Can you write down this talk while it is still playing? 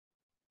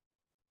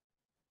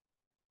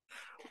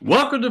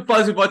Welcome to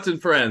Fuzzybutts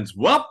and Friends.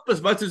 Well,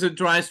 as much as it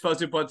drives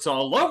Fuzzybutts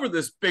all over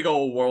this big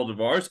old world of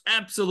ours,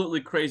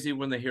 absolutely crazy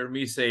when they hear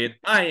me say it.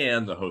 I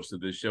am the host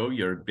of this show,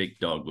 Yer Big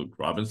Dog, Luke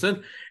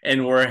Robinson,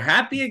 and we're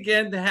happy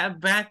again to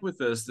have back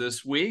with us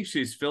this week.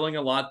 She's feeling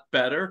a lot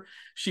better.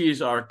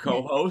 She's our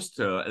co-host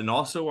and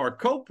also our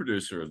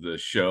co-producer of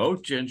this show,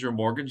 Ginger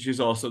Morgan. She's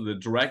also the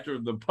director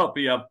of the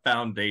Puppy Up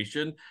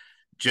Foundation.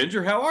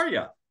 Ginger, how are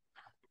you?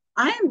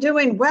 I am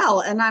doing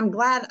well, and I'm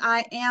glad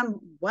I am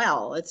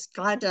well. It's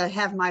glad to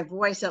have my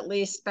voice at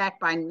least back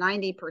by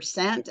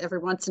 90%. Every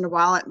once in a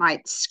while, it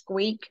might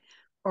squeak,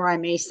 or I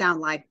may sound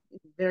like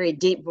very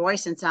deep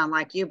voice and sound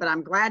like you, but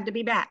I'm glad to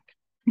be back.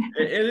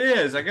 It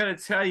is. I got to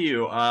tell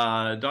you,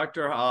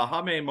 Dr.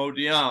 Jaime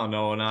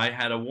Modiano and I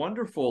had a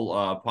wonderful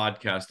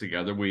podcast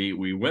together.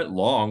 We went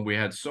long. We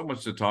had so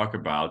much to talk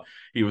about.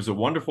 He was a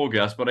wonderful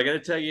guest, but I got to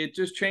tell you, it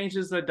just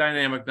changes the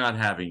dynamic not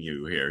having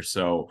you here.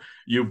 So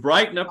you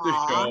brighten up the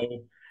Aw.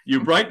 show.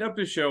 You brighten up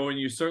the show, and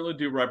you certainly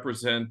do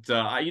represent.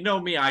 You know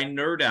me, I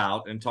nerd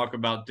out and talk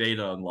about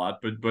data a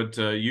lot, but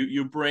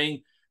you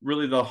bring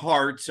really the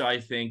heart, I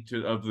think,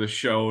 to of the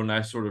show, and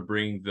I sort of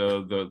bring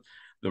the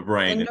The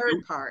brain.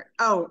 nerd part.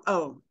 Oh,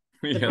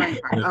 the Yeah, brain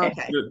part.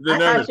 Okay. the I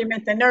nerd. thought you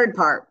meant the nerd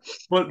part.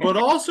 But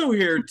also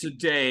here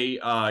today,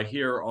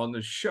 here on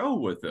the show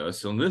with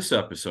us on this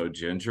episode,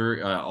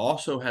 Ginger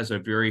also has a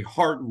very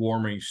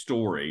heartwarming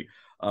story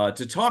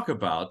to talk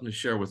about and to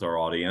share with our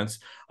audience.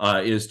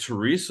 Is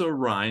Teresa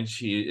Rhyne?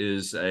 She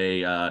is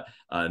a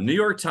New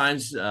York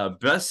Times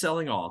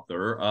best-selling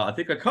author. I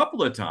think a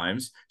couple of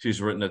times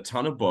she's written a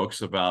ton of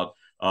books about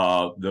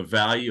the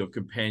value of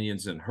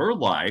companions in her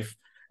life.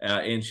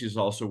 And she's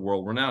also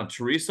world renowned.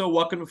 Teresa,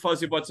 welcome to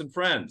Fuzzy Butts and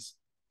Friends.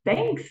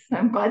 Thanks.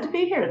 I'm glad to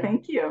be here.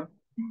 Thank you.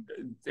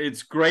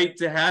 It's great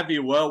to have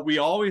you. Well, we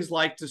always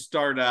like to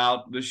start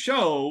out the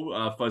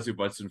show, Fuzzy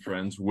Butts and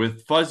Friends,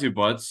 with Fuzzy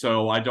Butts.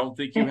 So I don't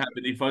think you have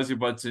any Fuzzy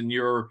Butts in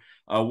your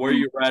where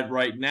you're at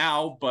right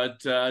now.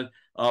 But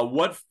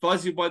what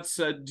Fuzzy Butts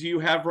do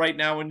you have right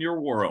now in your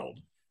world?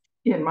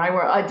 In my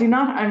world, I do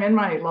not. I'm in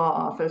my law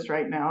office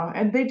right now,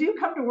 and they do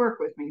come to work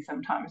with me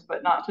sometimes,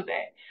 but not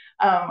today.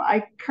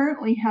 I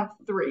currently have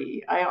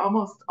three. I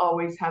almost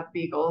always have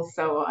beagles,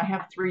 so I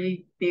have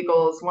three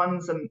beagles.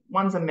 One's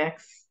a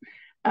mix.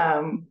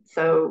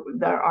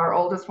 Our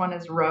oldest one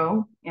is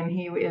Roe, and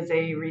he is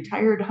a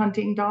retired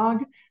hunting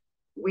dog.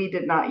 We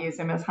did not use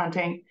him as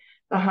hunting.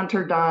 The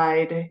hunter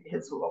died.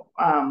 His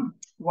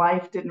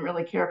wife didn't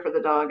really care for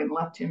the dog and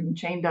left him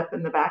chained up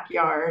in the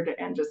backyard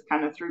and just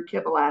kind of threw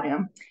kibble at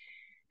him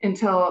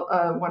until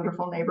a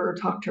wonderful neighbor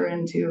talked her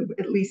into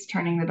at least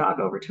turning the dog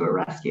over to a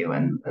rescue.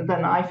 And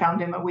then I found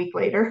him a week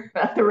later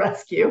at the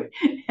rescue,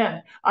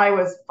 and I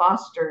was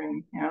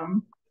fostering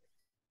him.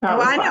 Oh,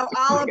 I know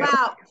all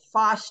about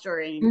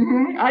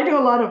fostering. I do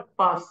a lot of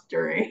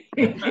fostering.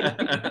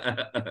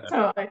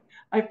 So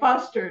I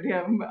fostered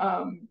him,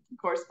 of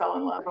course, fell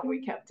in love, and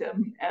we kept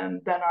him.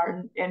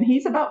 And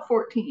he's about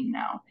 14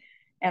 now.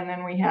 And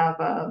then we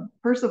have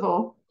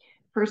Percival.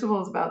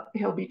 Percival is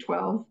he'll be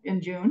 12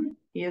 in June.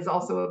 He is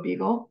also a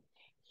Beagle.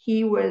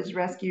 He was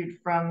rescued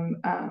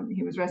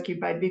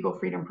by Beagle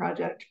Freedom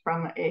Project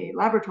from a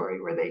laboratory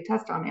where they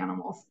test on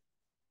animals.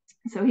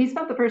 So he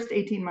spent the first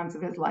 18 months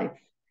of his life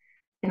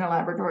in a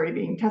laboratory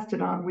being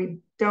tested on.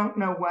 We don't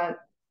know what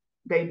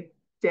they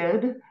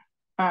did,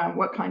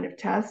 what kind of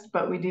test,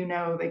 but we do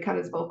know they cut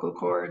his vocal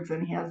cords,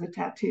 and he has a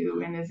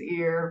tattoo in his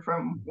ear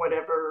from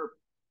whatever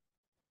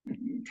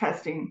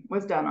testing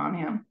was done on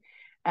him.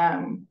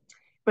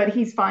 But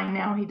he's fine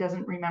now. He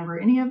doesn't remember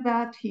any of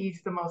that.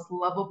 He's the most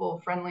lovable,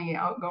 friendly,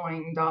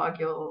 outgoing dog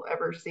you'll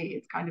ever see.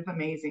 It's kind of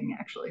amazing,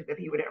 actually, that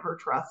he would ever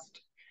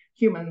trust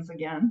humans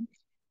again.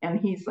 And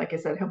he's, like I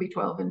said, he'll be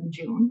 12 in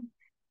June.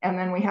 And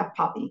then we have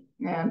Poppy.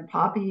 And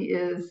Poppy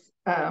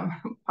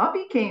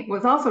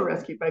was also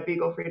rescued by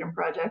Beagle Freedom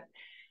Project,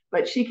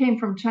 but she came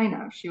from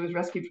China. She was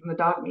rescued from the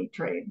dog meat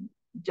trade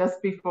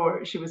just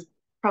before she was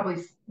probably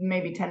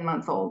maybe 10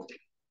 months old.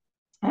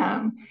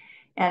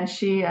 And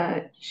she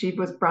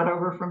was brought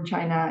over from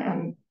China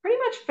and pretty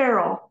much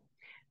feral,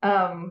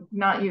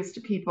 not used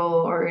to people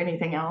or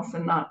anything else,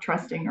 and not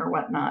trusting or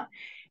whatnot.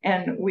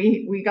 And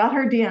we got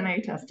her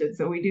DNA tested,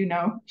 so we do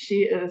know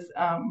she is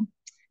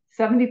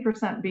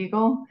 70%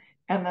 Beagle,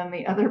 and then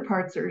the other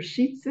parts are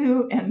Shih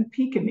Tzu and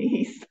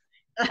Pekingese.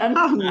 And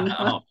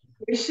Wow.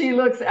 She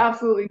looks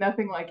absolutely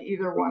nothing like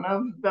either one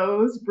of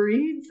those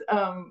breeds.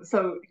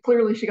 So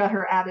clearly she got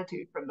her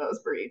attitude from those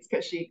breeds,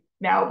 because she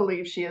now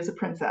believes she is a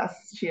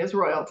princess. She is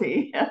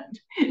royalty,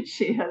 and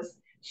she has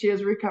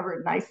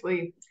recovered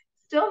nicely.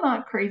 Still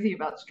not crazy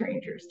about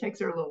strangers. Takes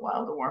her a little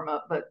while to warm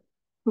up, but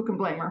who can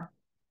blame her?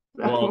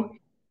 Well,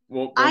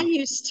 I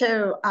used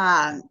to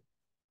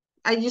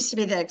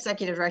be the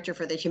executive director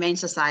for the Humane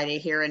Society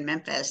here in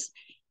Memphis,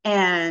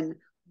 and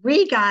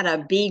we got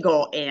a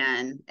Beagle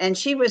in, and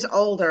she was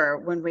older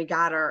when we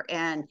got her,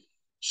 and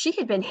she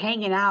had been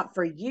hanging out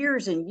for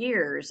years and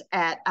years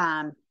at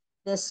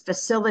this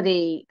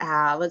facility.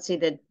 Let's see,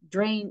 the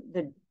drain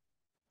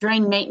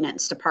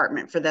maintenance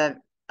department for the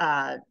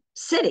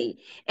city,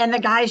 and the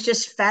guys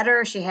just fed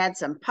her. She had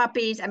some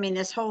puppies. I mean,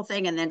 this whole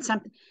thing, and then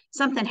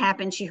something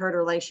happened. She hurt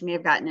her leg. She may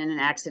have gotten in an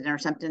accident or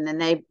something.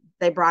 And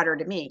they brought her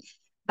to me.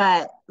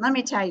 But let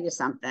me tell you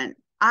something.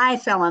 I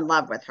fell in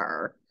love with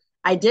her.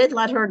 I did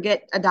let her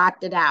get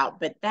adopted out,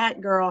 but that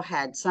girl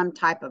had some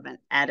type of an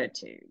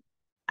attitude.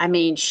 I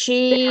mean,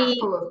 They are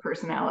full of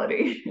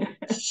personality.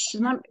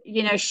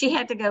 she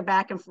had to go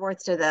back and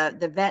forth to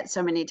the vet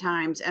so many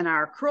times, and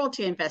our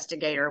cruelty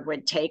investigator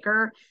would take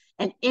her.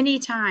 And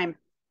anytime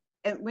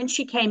when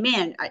she came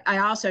in, I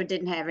also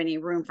didn't have any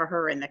room for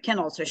her in the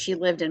kennel, so she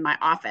lived in my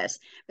office.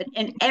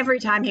 And every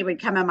time he would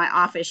come in my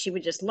office, she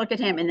would just look at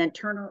him and then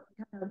turn her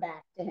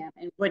back to him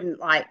and wouldn't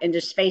and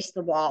just face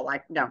the wall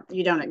like, no,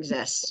 you don't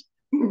exist.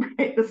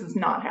 Right, this is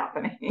not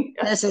happening.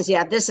 This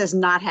is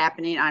not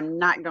happening. I'm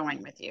not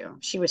going with you.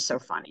 She was so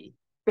funny.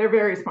 They're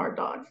very smart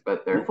dogs,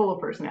 but they're full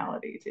of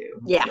personality too.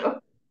 Yeah. So.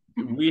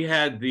 We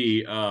had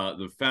the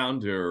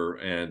founder,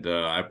 and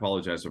I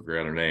apologize, I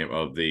forgot her name,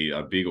 of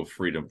the Beagle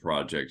Freedom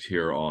Project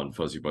here on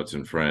Fuzzybutts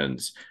and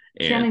Friends.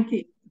 And Shannon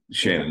Keith.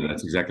 Shannon,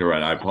 that's exactly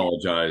right. I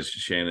apologize,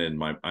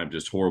 Shannon. I'm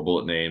just horrible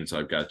at names.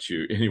 I've got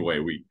you. Anyway,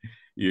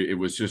 it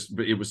was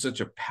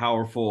such a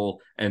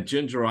powerful, and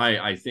Ginger,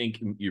 I think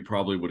you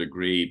probably would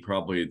agree,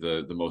 probably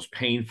the most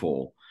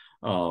painful,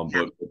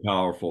 but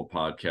powerful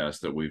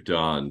podcast that we've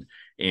done.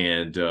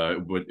 And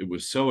but it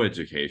was so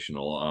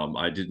educational.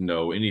 I didn't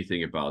know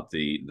anything about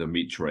the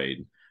meat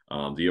trade,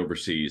 the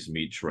overseas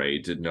meat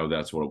trade. Didn't know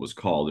that's what it was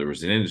called. There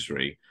was an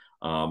industry.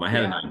 I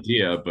had an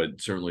idea,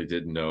 but certainly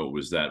didn't know it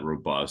was that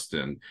robust.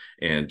 And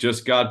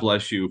just God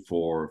bless you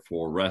for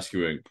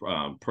rescuing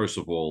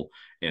Percival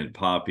and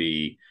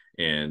Poppy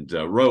and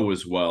Roe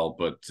as well.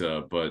 But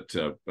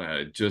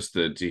just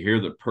to hear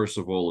that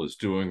Percival is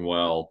doing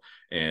well,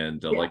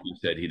 and like you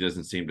said, he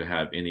doesn't seem to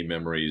have any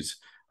memories,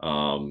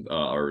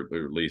 or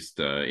at least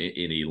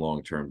any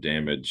long-term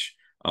damage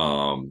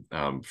from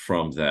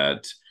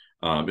that.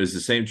 Is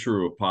the same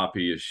true of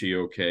Poppy? Is she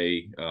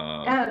okay?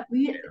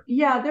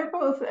 They're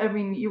both. I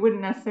mean, you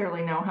wouldn't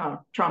necessarily know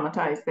how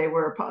traumatized they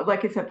were.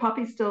 Like I said,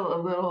 Poppy's still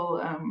a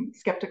little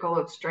skeptical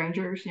of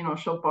strangers. You know,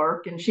 she'll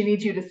bark, and she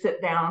needs you to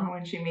sit down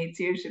when she meets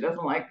you. She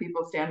doesn't like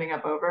people standing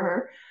up over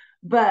her.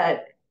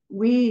 But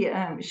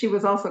she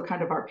was also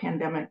kind of our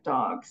pandemic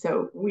dog,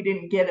 so we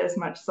didn't get as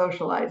much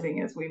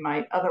socializing as we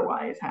might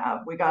otherwise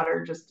have. We got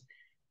her just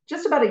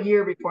about a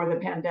year before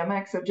the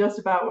pandemic. So just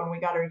about when we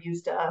got her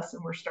used to us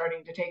and we're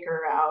starting to take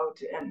her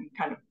out and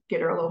kind of get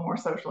her a little more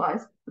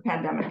socialized, the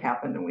pandemic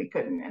happened and we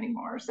couldn't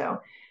anymore.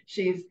 So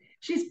she's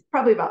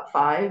probably about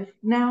 5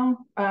 now.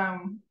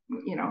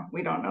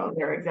 We don't know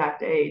their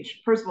exact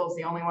age. Percival's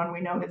the only one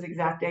we know his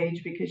exact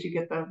age because you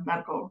get the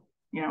medical,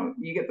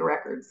 you get the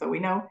records. So we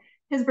know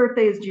his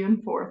birthday is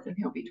June 4th and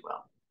he'll be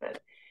 12.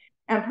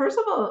 And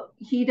Percival,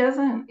 he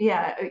doesn't,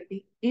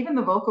 even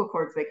the vocal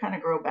cords, they kind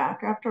of grow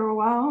back after a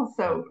while.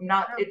 So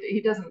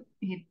he doesn't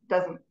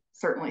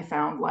certainly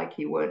sound like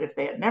he would if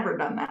they had never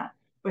done that,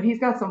 but he's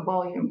got some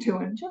volume to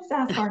him. Just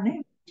ask our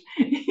neighbor.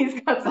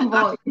 He's got some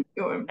volume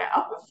to him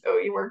now. So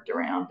he worked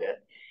around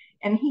it.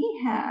 And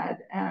he had,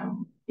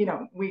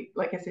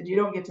 like I said, you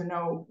don't get to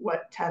know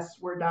what tests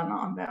were done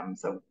on them.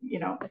 So,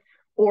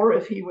 or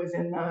if he was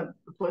in the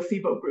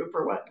placebo group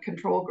or what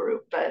control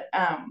group, but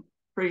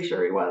pretty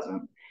sure he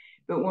wasn't.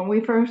 But when we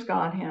first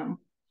got him,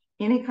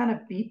 any kind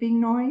of beeping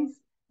noise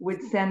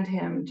would send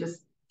him just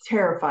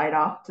terrified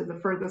off to the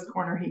furthest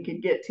corner he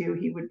could get to.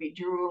 He would be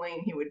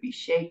drooling, he would be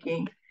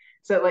shaking.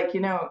 So like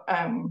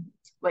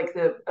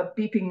the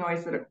beeping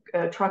noise that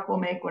a truck will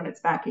make when it's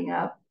backing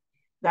up,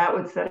 that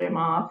would set him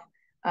off.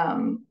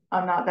 I'm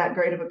not that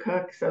great of a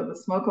cook, so the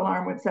smoke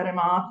alarm would set him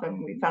off,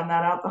 and we found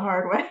that out the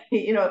hard way,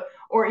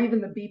 or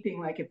even the beeping,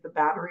 like if the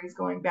battery's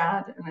going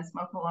bad and the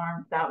smoke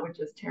alarm, that would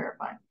just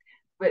terrify him.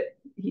 But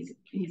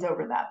he's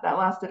over that. That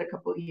lasted a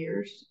couple of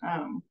years,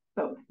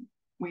 but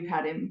we've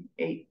had him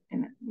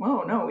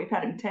we've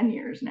had him 10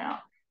 years now.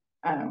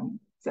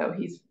 So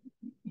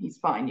he's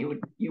fine. You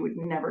would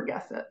never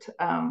guess it.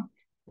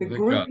 The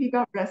group he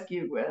got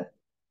rescued with,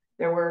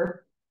 there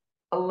were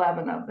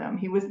 11 of them.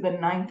 He was the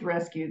 9th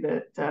rescue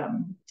that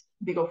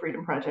Beagle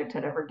Freedom Project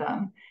had ever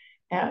done.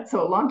 And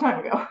so a long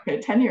time ago,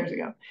 10 years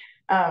ago.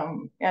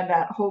 And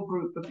that whole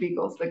group of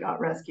beagles that got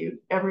rescued,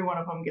 every one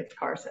of them gets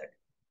car sick.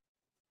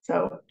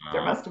 So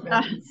there must have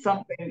been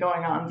something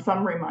going on,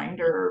 some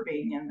reminder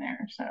being in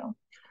there. So,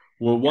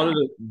 well,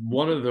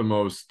 one of the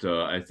most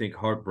I think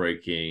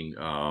heartbreaking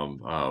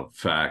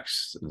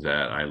facts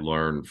that I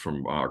learned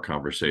from our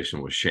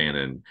conversation with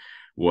Shannon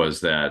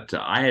was that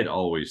I had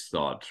always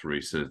thought,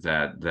 Teresa,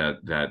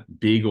 that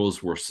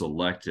beagles were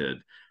selected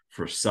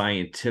for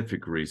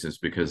scientific reasons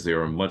because they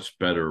are a much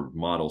better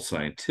model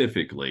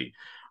scientifically.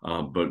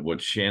 But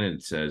what Shannon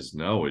says,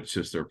 no, it's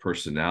just their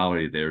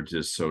personality. They're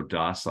just so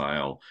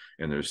docile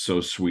and they're so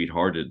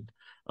sweethearted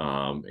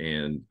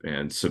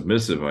and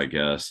submissive, I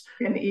guess.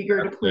 And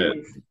eager to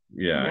please.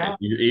 Yeah,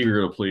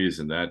 eager to please.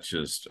 And that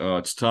just,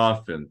 it's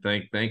tough. And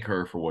thank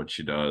her for what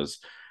she does.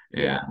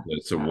 And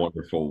it's a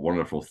wonderful,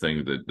 wonderful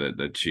thing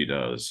that she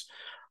does.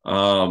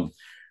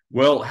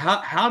 Well,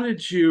 how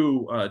did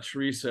you,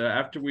 Teresa?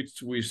 After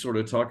we sort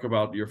of talk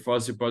about your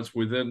fuzzy butts,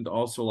 we then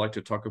also like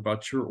to talk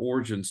about your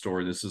origin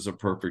story. This is a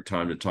perfect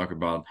time to talk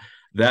about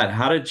that.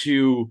 How did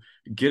you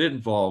get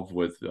involved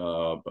with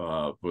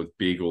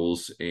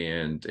Beagles,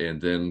 and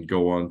then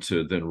go on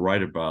to then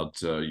write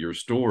about your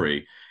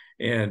story?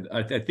 And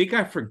I think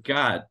I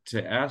forgot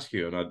to ask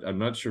you, and I'm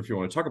not sure if you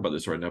want to talk about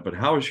this right now, but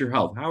how is your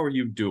health? How are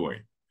you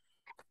doing?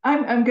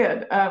 I'm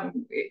good.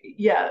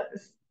 Yeah,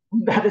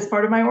 that is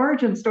part of my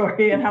origin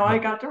story and how I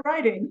got to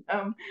writing.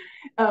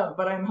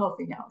 But I'm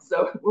healthy now,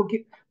 so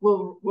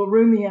we'll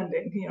ruin the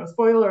ending. You know,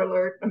 spoiler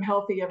alert: I'm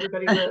healthy.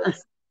 Everybody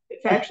lives.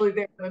 It's actually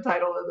there in the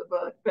title of the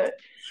book. But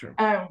Sure.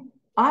 I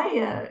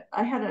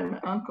had an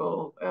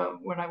uncle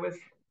when I was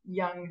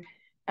young,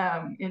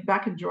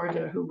 back in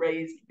Georgia, who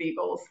raised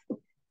beagles.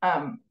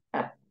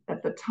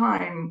 At the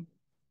time,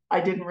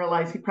 I didn't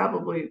realize he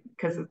probably,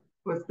 because it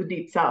was the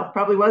deep south,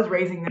 probably was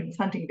raising them as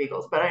hunting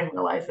beagles, but I didn't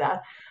realize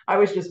that. I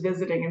was just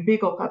visiting, and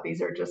beagle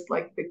puppies are just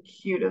like the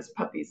cutest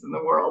puppies in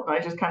the world. And I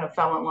just kind of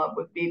fell in love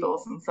with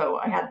beagles. And so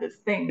I had this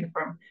thing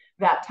from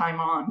that time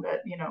on that,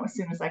 you know, as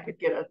soon as I could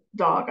get a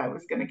dog, I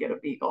was going to get a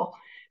beagle.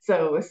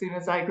 So as soon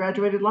as I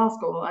graduated law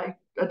school, I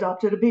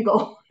adopted a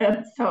beagle.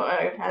 And so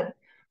I've had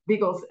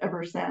beagles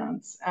ever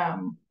since.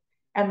 And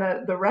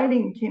the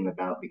writing came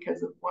about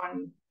because of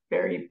one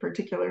very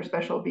particular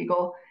special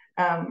beagle,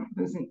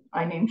 who's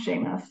I named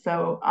Seamus.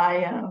 So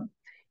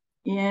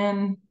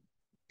in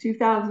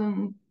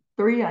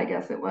 2003, I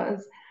guess it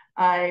was,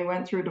 I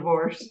went through a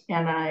divorce,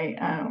 and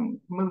I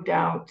moved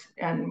out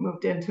and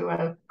moved into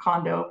a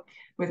condo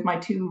with my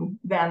two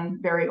then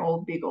very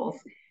old beagles.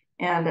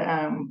 And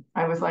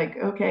I was like,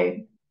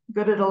 okay,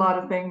 good at a lot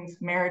of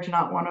things, marriage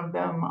not one of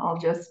them. I'll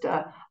just,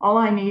 all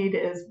I need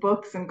is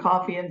books and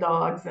coffee and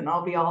dogs, and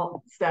I'll be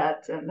all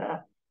set. And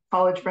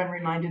college friend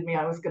reminded me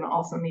I was going to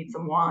also need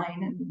some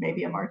wine and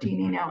maybe a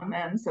martini now and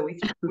then. So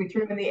we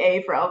threw in the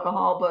A for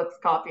alcohol, books,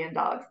 coffee, and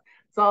dogs.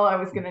 It's all I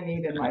was going to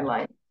need in my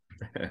life.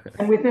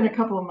 And within a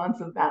couple of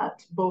months of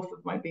that, both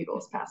of my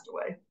beagles passed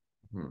away.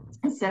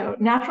 So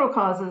natural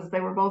causes,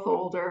 they were both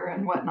older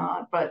and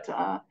whatnot, but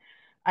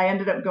I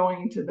ended up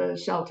going to the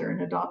shelter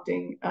and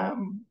adopting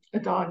a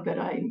dog that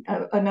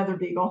another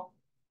beagle,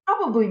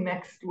 probably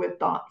mixed with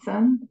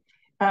Dotson.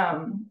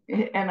 And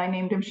I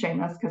named him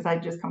Seamus because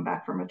I'd just come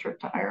back from a trip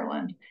to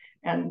Ireland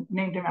and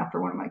named him after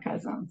one of my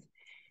cousins.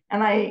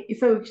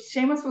 So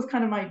Seamus was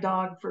kind of my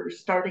dog for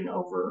starting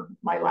over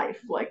my life.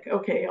 Like,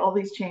 okay, all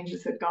these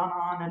changes had gone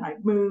on, and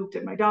I'd moved,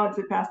 and my dogs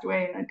had passed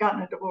away, and I'd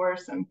gotten a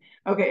divorce. And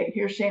okay,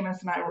 here's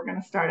Seamus and I were going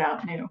to start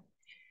out new.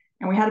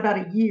 And we had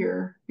about a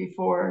year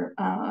before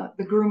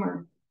the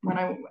groomer, when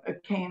I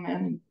came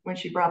in, when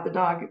she brought the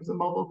dog, it was a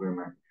mobile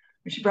groomer.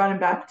 When she brought him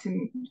back to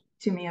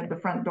me at the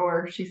front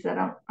door, she said,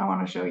 I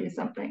want to show you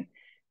something.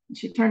 And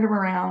she turned him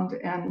around,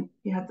 and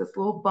he had this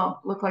little bump,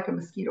 looked like a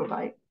mosquito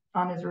bite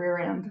on his rear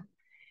end.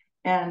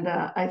 And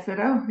I said,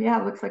 oh,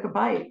 yeah, it looks like a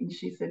bite. And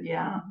she said,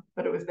 yeah,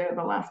 but it was there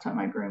the last time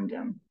I groomed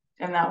him.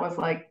 And that was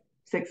like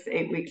 6 to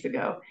 8 weeks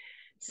ago.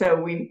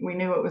 So we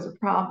knew it was a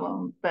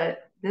problem.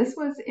 But this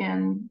was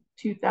in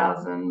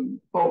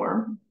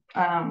 2004.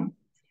 And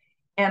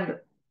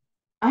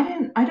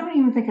I don't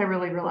even think I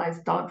really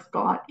realized dogs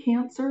got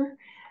cancer.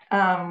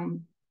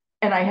 And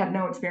I had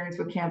no experience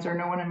with cancer.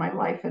 No one in my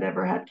life had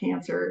ever had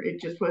cancer. It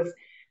just was,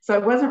 so I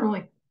wasn't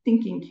really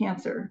thinking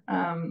cancer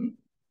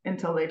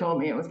until they told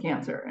me it was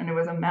cancer. And it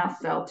was a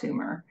mast cell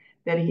tumor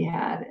that he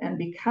had. And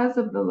because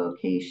of the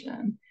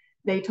location,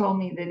 they told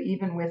me that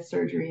even with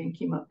surgery and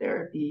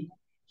chemotherapy,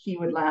 he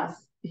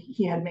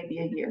had maybe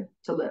a year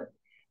to live.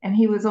 And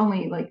he was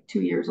only like 2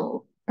 years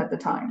old at the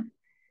time.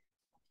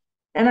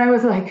 And I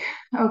was like,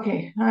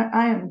 okay,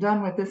 I am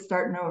done with this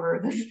starting over.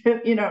 This,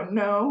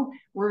 no,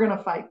 we're going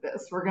to fight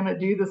this. We're going to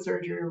do the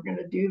surgery. We're going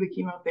to do the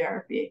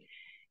chemotherapy.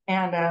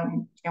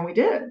 And we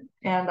did.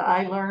 And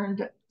I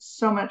learned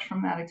so much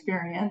from that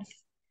experience,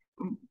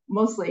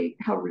 mostly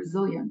how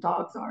resilient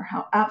dogs are,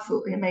 how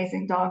absolutely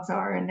amazing dogs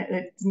are. And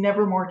it's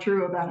never more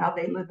true about how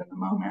they live in the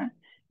moment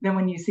than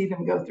when you see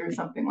them go through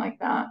something like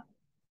that.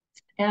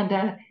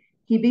 And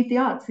he beat the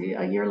odds.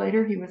 A year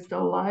later, he was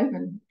still alive.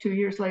 And 2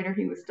 years later,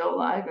 he was still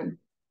alive. And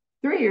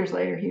 3 years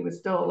later, he was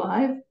still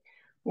alive.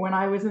 When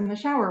I was in the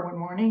shower one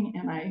morning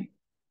and I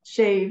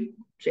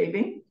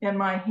shaving, and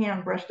my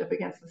hand brushed up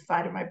against the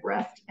side of my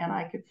breast, and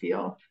I could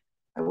feel,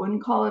 I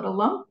wouldn't call it a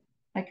lump.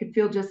 I could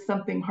feel just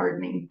something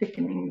hardening,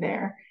 thickening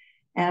there.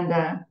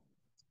 And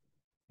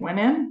went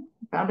in,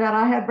 found out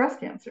I had breast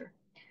cancer.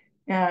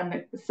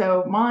 And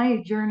so my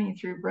journey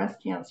through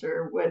breast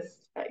cancer was,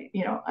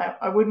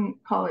 I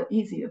wouldn't call it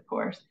easy, of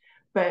course,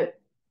 but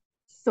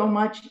so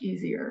much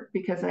easier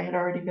because I had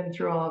already been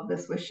through all of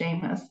this with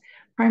Seamus,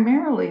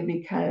 primarily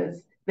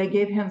because they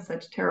gave him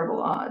such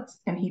terrible odds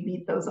and he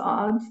beat those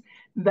odds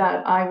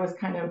that I was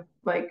kind of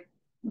like,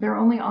 they're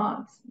only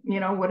odds,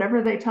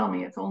 whatever they tell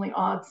me, it's only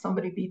odds.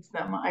 Somebody beats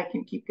them. I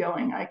can keep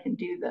going. I can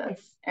do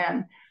this.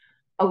 And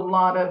there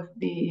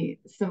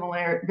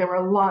were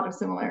a lot of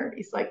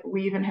similarities. Like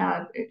we even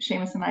had,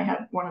 Seamus and I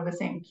had one of the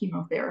same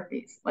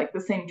chemotherapies, like the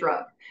same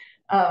drug.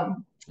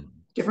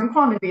 different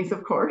quantities,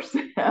 of course,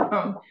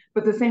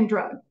 but the same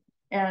drug.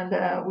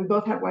 And we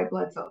both had white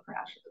blood cell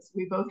crashes.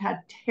 We both had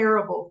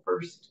terrible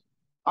first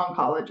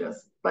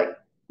oncologists, like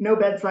no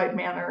bedside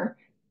manner,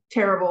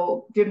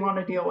 terrible, didn't want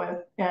to deal with.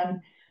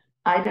 And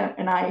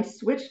I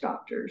switched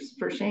doctors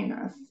for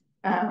Seamus.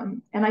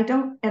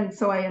 And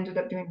so I ended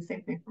up doing the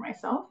same thing for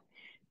myself.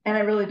 And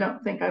I really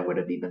don't think I would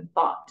have even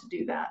thought to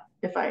do that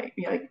if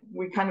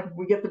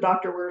we get the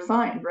doctor we're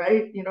assigned,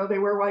 right? They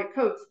wear white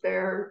coats.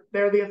 They're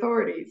the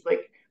authorities.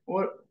 Like,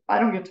 what? I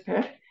don't get to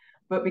pick.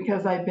 But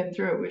because I've been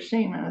through it with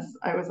Seamus,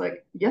 I was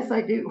like, yes,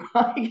 I do.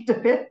 I get to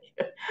pick.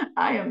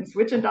 I am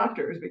switching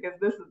doctors because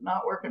this is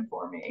not working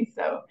for me.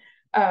 So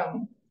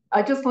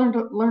I just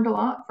learned a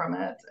lot from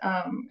it,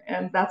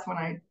 and that's when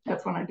I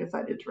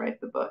decided to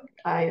write the book.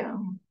 I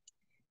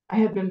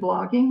had been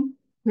blogging.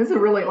 This is a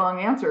really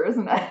long answer,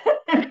 isn't it?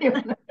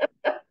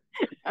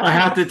 I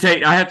have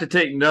to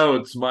take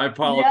notes. My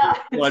apologies.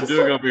 Yeah, What I'm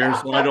doing over here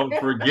so I don't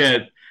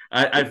forget.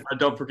 I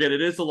don't forget.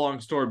 It is a long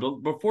story,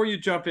 but before you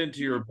jump into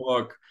your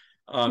book,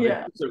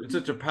 it's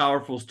such a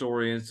powerful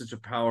story and such a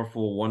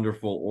powerful,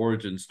 wonderful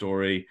origin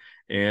story.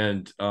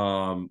 And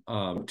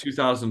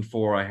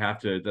 2004, I have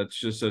to. That's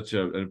just such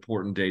an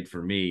important date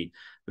for me.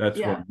 That's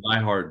when my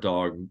heart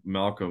dog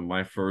Malcolm,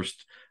 my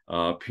first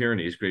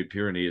Great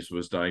Pyrenees,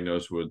 was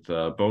diagnosed with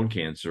bone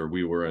cancer.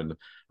 We were in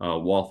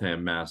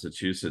Waltham,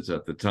 Massachusetts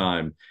at the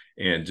time.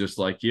 And just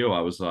like you,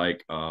 I was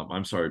like,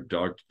 I'm sorry,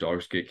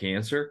 dogs get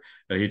cancer.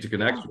 He took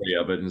an X-ray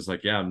of it and it's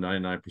like, yeah, I'm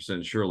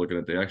 99% sure looking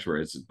at the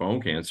X-ray, it's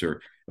bone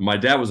cancer. And my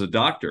dad was a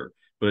doctor.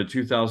 But in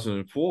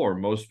 2004,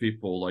 most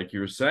people, like you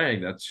were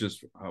saying, that's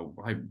just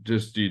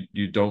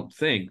you don't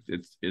think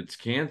it's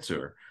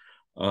cancer.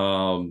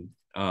 And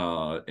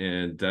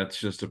that's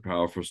just a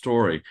powerful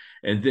story.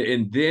 And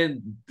then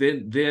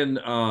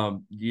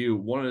you,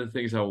 one of the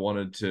things I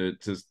wanted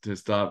to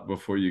stop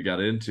before you got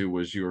into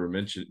was you were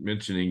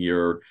mentioning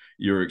your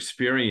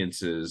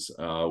experiences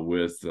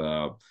with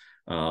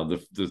I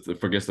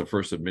guess the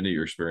first of many of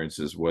your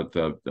experiences with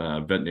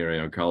veterinary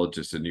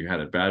oncologist, and you had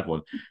a bad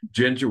one.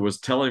 Ginger was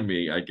telling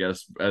me, I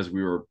guess, as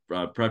we were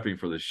prepping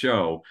for the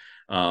show,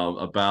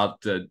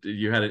 about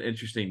you had an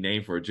interesting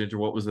name for her. Ginger,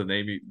 what was the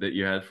name that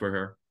you had for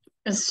her?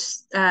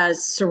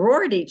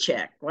 Sorority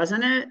chick,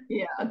 wasn't it?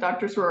 Yeah,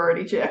 Dr.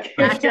 Sorority chick.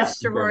 Dr.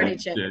 Sorority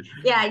chick.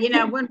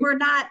 Yeah, when we're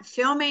not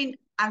filming,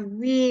 I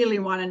really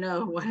want to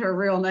know what her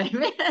real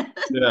name is.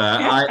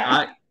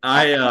 Yeah,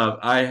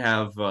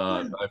 I've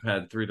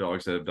had 3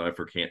 dogs that have died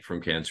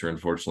from cancer,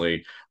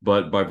 unfortunately.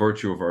 But by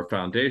virtue of our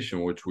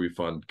foundation, which we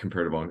fund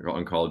comparative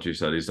oncology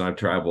studies, and I've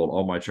traveled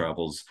all my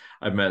travels.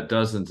 I've met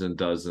dozens and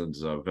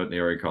dozens of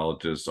veterinary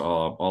ecologists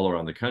all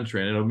around the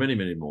country, and I know many,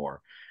 many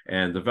more.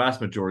 And the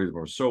vast majority of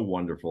them are so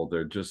wonderful.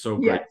 They're just so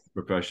great in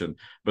the profession.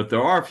 But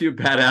there are a few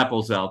bad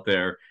apples out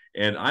there.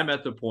 And I'm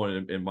at the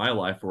point in my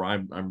life where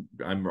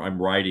I'm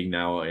writing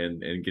now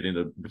and getting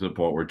to the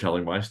point where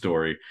telling my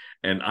story,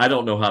 and I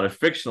don't know how to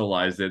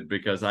fictionalize it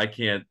because I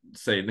can't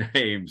say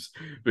names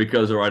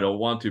or I don't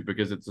want to,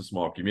 because it's a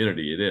small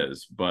community. It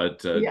is,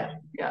 but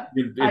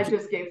I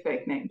just gave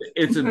fake names.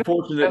 It's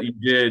unfortunate you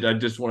did. I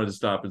just wanted to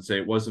stop and say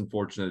it was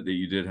unfortunate that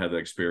you did have that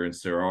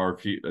experience. There are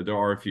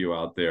a few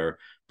out there,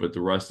 but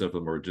the rest of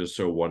them are just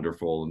so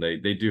wonderful, and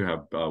they do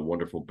have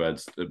wonderful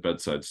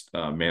bedside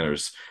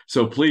manners.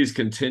 So please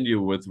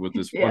continue with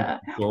this wonderful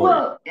story.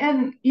 Well,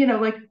 and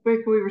like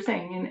we were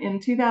saying, in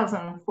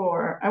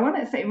 2004, I want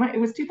to say it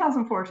was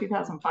 2004,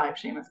 2005.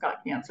 Seamus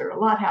got cancer. A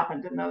lot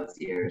happened in those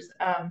years,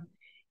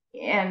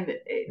 and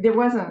there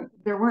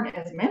weren't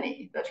as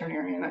many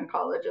veterinarian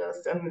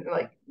oncologists, and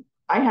like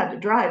I had to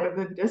drive a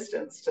good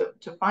distance to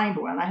find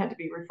one. I had to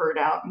be referred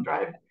out and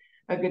drive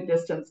a good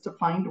distance to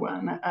find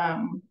one.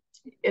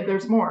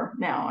 There's more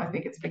now. I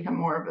think it's become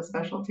more of a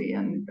specialty,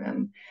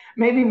 and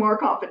maybe more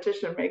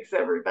competition makes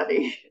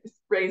everybody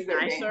raise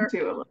their game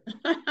too a little.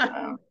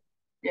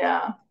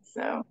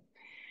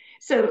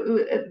 So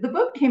the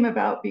book came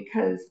about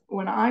because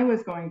when I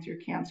was going through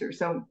cancer,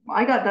 so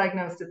I got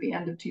diagnosed at the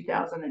end of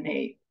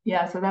 2008.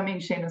 Yeah, so that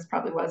means Seamus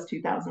probably was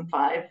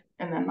 2005,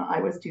 and then I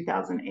was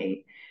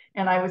 2008,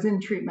 and I was in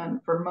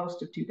treatment for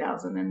most of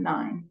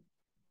 2009,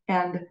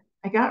 and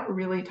I got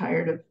really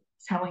tired of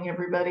telling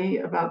everybody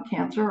about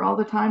cancer all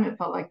the time. It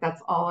felt like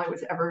that's all I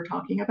was ever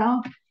talking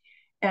about.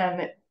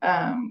 And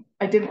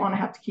I didn't want to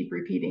have to keep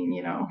repeating,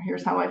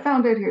 here's how I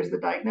found it, here's the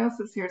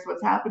diagnosis, here's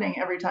what's happening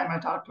every time I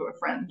talk to a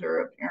friend or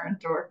a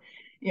parent or,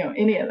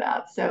 any of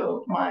that.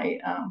 So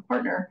my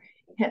partner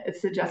had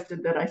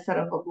suggested that I set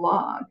up a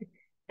blog.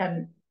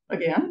 And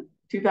again,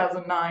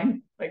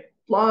 2009, like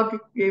blog,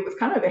 it was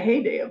kind of the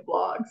heyday of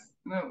blogs.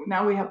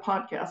 Now we have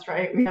podcasts,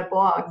 right? We had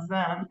blogs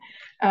then.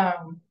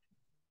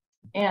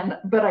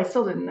 But I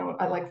still didn't know.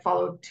 I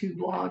followed 2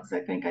 blogs. I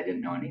think I didn't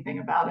know anything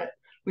about it.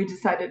 We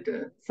decided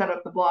to set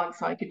up the blog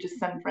so I could just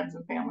send friends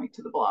and family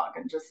to the blog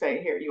and just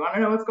say, here, you want to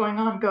know what's going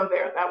on? Go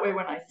there. That way,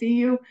 when I see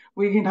you,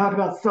 we can talk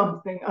about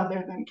something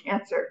other than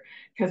cancer,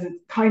 because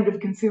it's kind of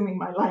consuming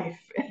my life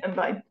and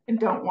I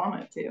don't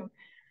want it to.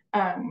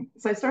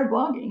 So I started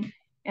blogging,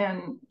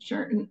 and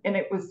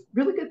it was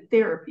really good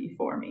therapy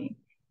for me.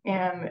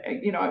 And,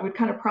 I would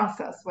kind of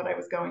process what I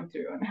was going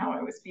through and how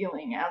I was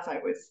feeling as I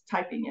was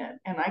typing it.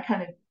 And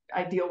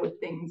I deal with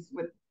things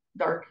with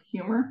dark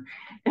humor.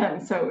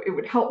 And so it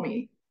would help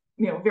me,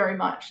 very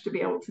much to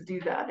be able to do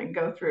that and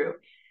go through.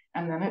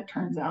 And then it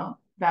turns out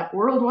that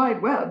World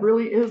Wide Web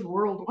really is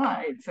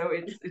worldwide. So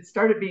it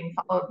started being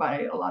followed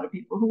by a lot of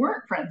people who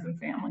weren't friends and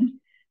family.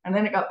 And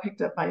then it got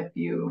picked up by a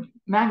few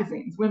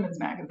magazines, women's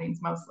magazines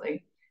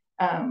mostly,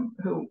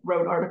 who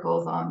wrote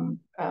articles on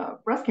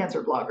breast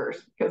cancer bloggers,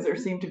 because there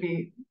seemed to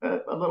be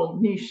a little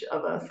niche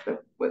of us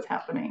that was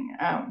happening.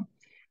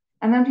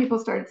 And then people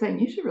started saying,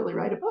 you should really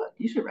write a book.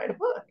 You should write a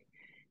book.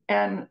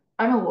 And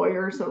I'm a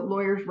lawyer, so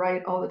lawyers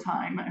write all the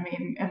time. I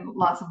mean, and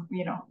lots of,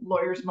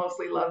 lawyers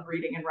mostly love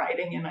reading and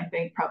writing. And I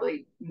think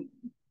probably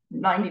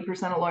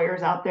 90% of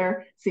lawyers out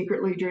there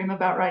secretly dream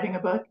about writing a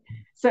book.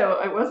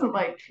 So it wasn't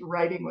like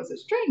writing was a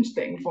strange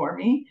thing for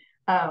me.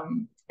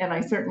 And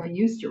I certainly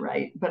used to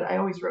write, but I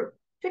always wrote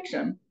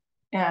fiction.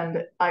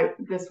 And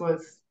this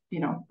was,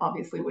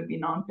 obviously would be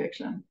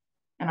nonfiction.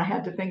 And I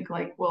had to think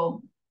like,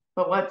 well,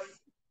 but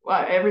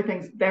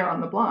everything's there on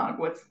the blog.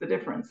 What's the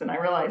difference? And I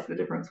realized the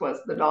difference was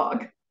the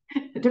dog.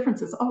 The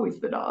difference is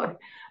always the dog.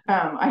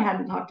 I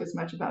hadn't talked as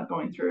much about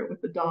going through it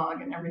with the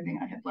dog and everything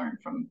I had learned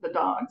from the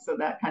dog. So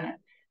that kind of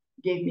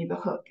gave me the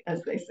hook,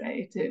 as they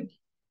say, too.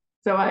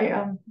 So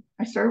I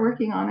started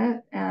working on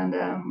it,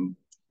 and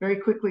very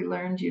quickly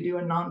learned you do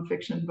a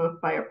nonfiction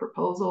book by a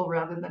proposal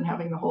rather than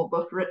having the whole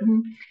book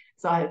written.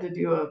 So I had to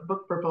do a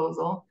book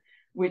proposal,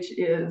 which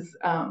is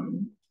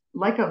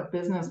like a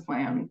business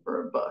plan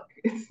for a book.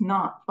 It's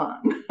not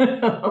fun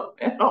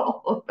at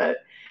all, but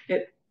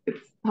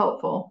it's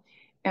helpful.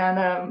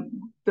 And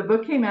the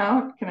book came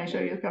out. Can I show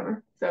you the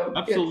cover? So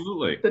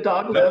absolutely, the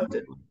dog lived.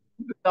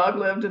 The dog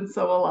lived, and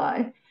so will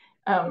I.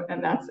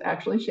 And that's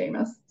actually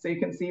Seamus. So you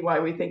can see why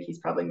we think he's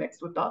probably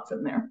mixed with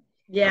Dotson there.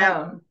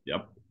 Yeah.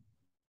 Yep.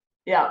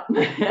 Yeah.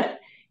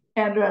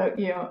 And,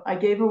 I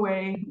gave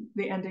away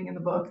the ending in the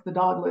book, the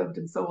dog lived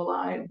and so will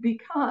I,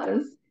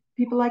 because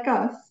people like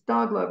us,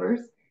 dog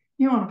lovers,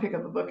 you want to pick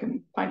up a book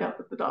and find out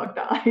that the dog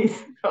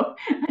dies. So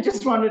I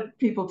just wanted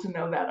people to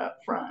know that up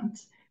front.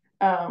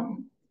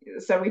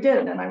 So we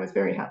did, and I was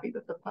very happy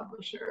that the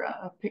publisher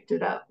picked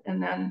it up.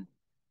 And then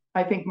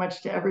I think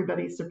much to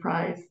everybody's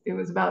surprise, it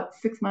was about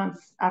 6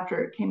 months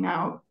after it came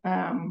out,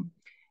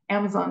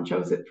 Amazon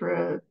chose it for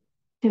a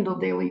Kindle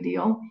Daily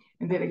deal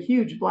and did a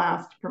huge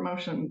blast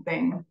promotion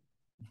thing.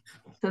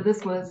 So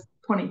this was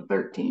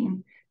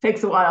 2013.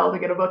 Takes a while to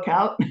get a book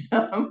out.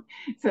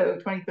 So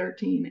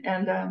 2013.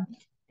 And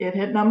it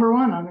hit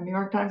 #1 on the New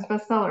York Times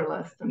bestseller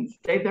list and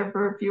stayed there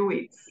for a few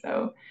weeks.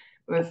 So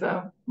it was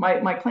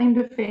my claim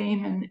to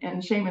fame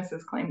and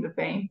Seamus's claim to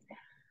fame.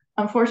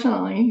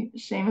 Unfortunately,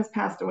 Seamus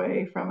passed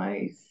away from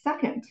a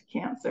second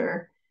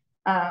cancer.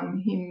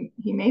 He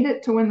made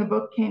it to when the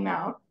book came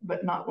out,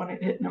 but not when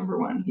it hit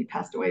 #1. He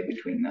passed away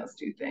between those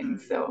two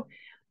things. So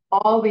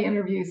all the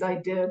interviews I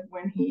did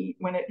when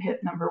it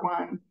hit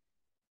 #1,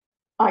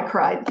 I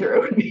cried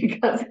through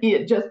because he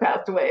had just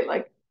passed away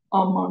like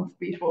a month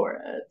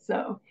before it.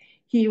 So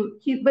he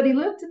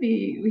lived to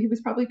be, he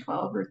was probably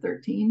 12 or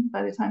 13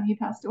 by the time he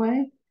passed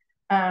away.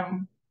 Let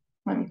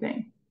me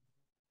think.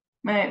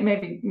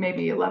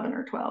 Maybe 11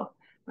 or 12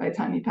 by the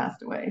time he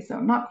passed away. So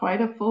not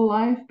quite a full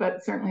life,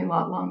 but certainly a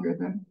lot longer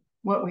than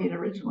what we had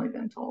originally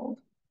been told.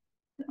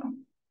 So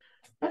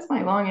that's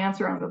my long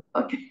answer on the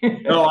book.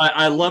 No,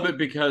 I love it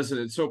because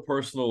it's so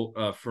personal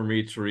for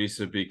me,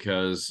 Teresa,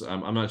 because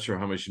I'm not sure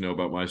how much you know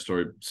about my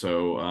story.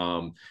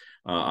 So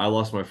I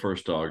lost my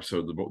first dog.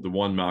 So the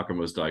one Malcolm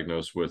was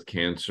diagnosed with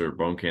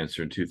bone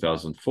cancer in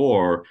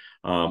 2004.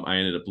 I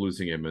ended up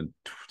losing him in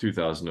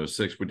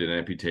 2006. We did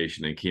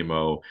amputation and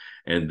chemo.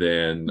 And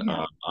then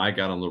I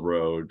got on the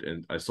road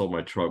and I sold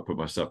my truck, put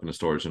my stuff in the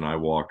storage, and I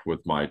walked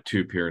with my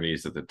two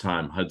Pyrenees at the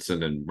time,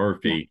 Hudson and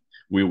Murphy.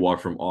 We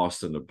walked from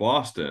Austin to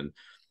Boston.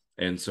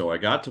 And so I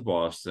got to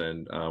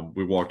Boston.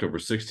 We walked over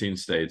 16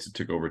 states. It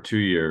took over 2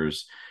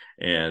 years.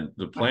 And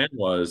the plan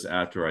was,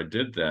 after I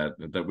did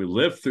that we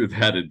lived through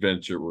that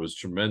adventure. It was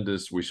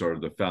tremendous. We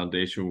started the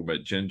foundation. We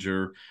met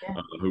Ginger,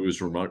 who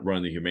was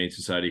running the Humane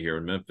Society here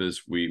in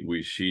Memphis.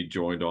 She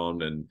joined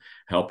on and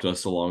helped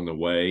us along the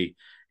way.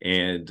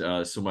 And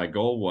so my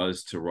goal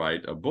was to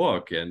write a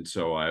book. And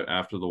so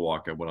after the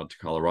walk, I went out to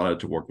Colorado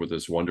to work with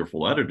this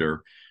wonderful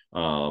editor.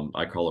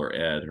 I call her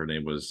Ed. Her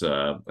name was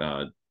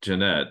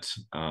Jeanette.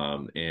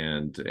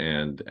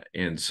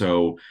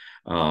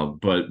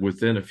 But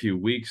within a few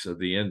weeks of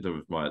the end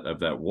of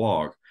that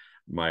walk,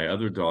 my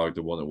other dog,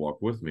 the one that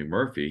walked with me,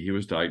 Murphy, he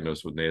was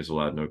diagnosed with nasal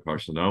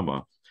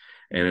adenocarcinoma.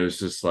 And it was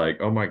just like,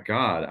 oh my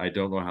God, I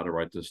don't know how to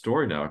write this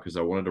story now, because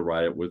I wanted to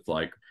write it with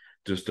like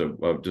just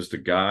a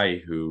guy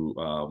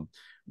who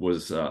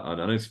was an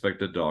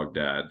unexpected dog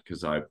dad,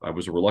 because I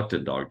was a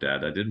reluctant dog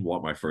dad. I didn't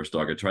want my first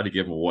dog. I tried to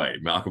give him away,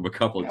 Malcolm, a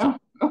couple of times.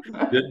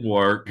 Didn't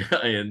work,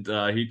 and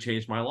he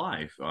changed my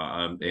life.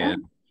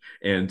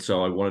 And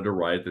so I wanted to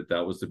write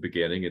that was the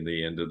beginning and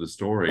the end of the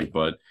story.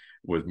 But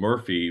with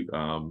Murphy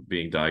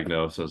being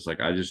diagnosed, I was like,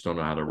 I just don't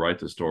know how to write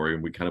the story.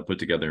 And we kind of put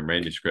together a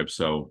manuscript.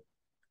 So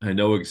I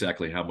know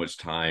exactly how much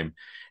time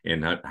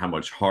and how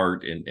much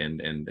heart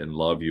and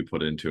love you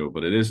put into it,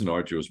 but it is an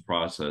arduous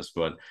process.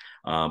 But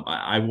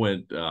I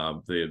went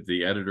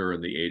the editor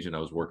and the agent I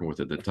was working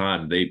with at the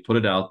time, they put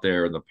it out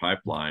there in the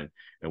pipeline,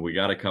 and we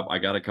got a couple. I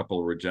got a couple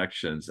of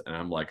rejections, and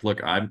I'm like,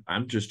 look,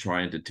 I'm just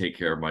trying to take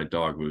care of my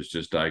dog who was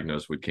just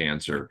diagnosed with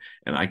cancer,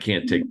 and I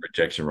can't take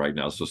rejection right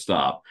now, so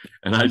stop.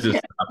 And I just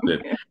stopped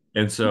it.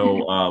 And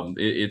so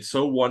it's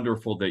so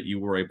wonderful that you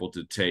were able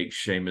to take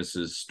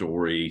Seamus's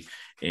story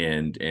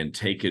and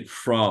take it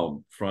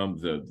from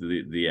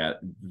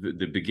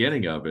the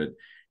beginning of it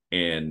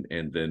and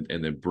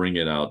then bring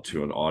it out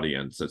to an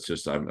audience. That's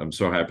just I'm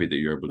so happy that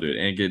you're able to do it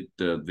and get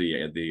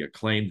the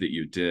acclaim that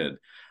you did.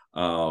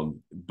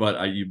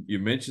 But you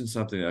mentioned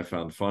something that I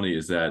found funny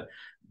is that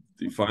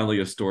finally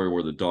a story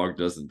where the dog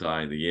doesn't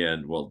die in the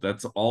end. Well,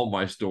 that's all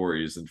my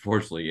stories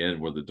unfortunately end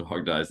where the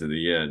dog dies in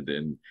the end,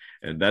 and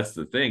that's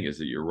the thing is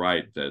that you're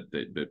right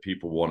that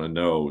people want to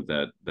know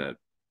that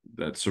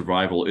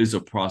survival is a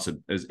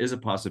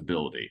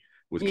possibility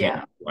with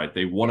cancer, Yeah. right?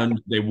 They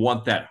Yeah.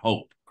 want that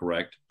hope,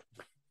 correct?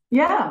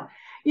 Yeah.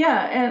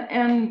 Yeah.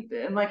 And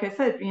like I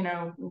said,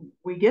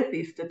 we get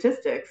these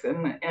statistics,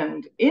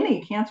 and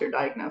any cancer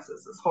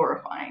diagnosis is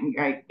horrifying,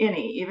 right?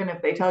 Even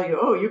if they tell you,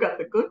 oh, you got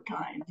the good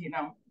kind,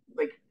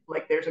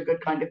 like there's a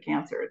good kind of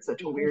cancer. It's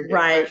such a weird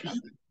Right.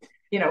 expression,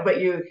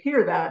 but you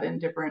hear that in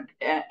different,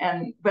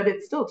 but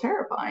it's still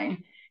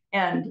terrifying.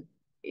 And,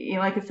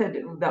 like I said,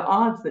 the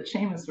odds that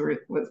Seamus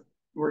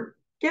were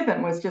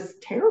given was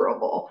just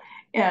terrible.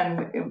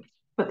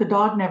 But the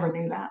dog never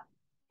knew that.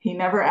 He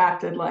never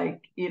acted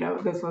like,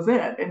 this was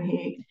it.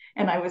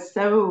 And I was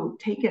so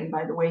taken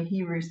by the way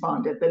he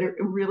responded that it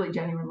really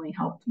genuinely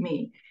helped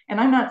me. And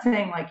I'm not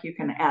saying like you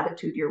can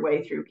attitude your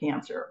way through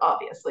cancer,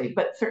 obviously,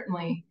 but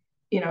certainly,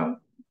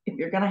 if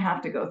you're going to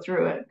have to go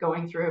through it,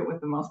 going through it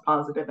with the most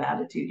positive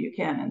attitude you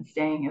can and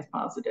staying as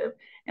positive.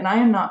 And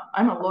I'm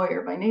a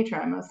lawyer by nature.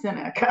 I'm a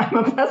cynic. I'm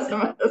a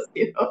pessimist,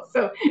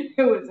 so it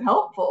was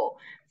helpful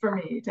for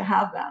me to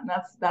have that. And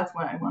that's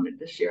why I wanted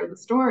to share the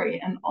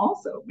story. And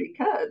also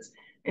because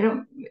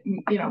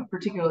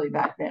particularly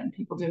back then,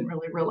 people didn't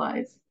really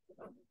realize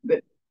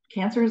that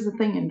cancer is a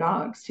thing in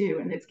dogs too.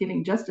 And it's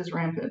getting just as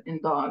rampant in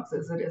dogs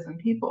as it is in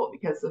people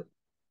because of,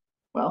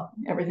 well,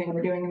 everything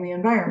we're doing in the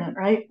environment,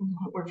 right?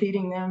 What we're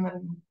feeding them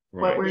and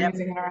what we're Yep.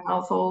 using in our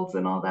households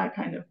and all that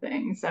kind of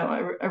thing. So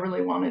I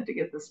really wanted to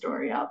get the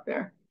story out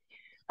there.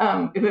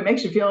 If it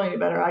makes you feel any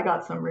better, I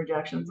got some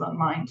rejections on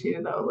mine too,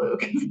 though,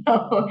 Luke.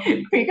 So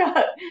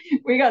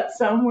we got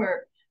some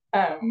where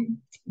the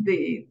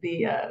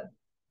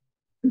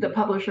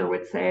publisher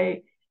would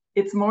say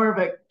it's more of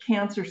a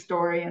cancer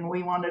story and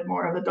we wanted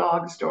more of a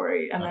dog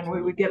story. And then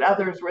we would get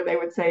others where they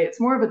would say it's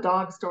more of a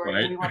dog story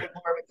and we wanted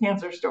more of a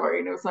cancer story.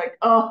 And it was like,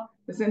 oh,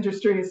 this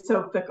industry is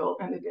so fickle.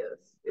 And it is.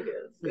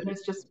 And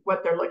it's just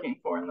what they're looking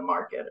for in the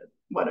market at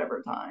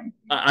whatever time.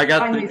 I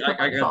got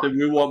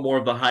we want more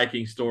of the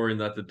hiking story and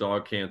not the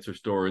dog cancer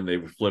story, and they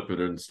would flip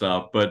it and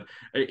stuff. But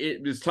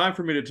it's time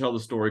for me to tell the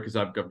story because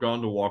I've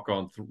gone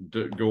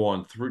to go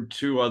on through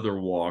two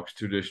additional walks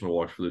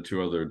for the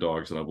two other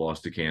dogs that I've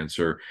lost to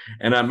cancer,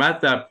 and I'm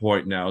at that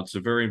point now. It's a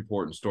very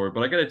important story,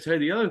 but I got to tell you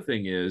the other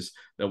thing is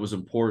that was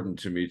important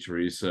to me,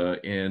 Teresa,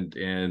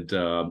 and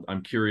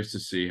I'm curious to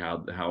see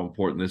how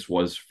important this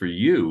was for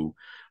you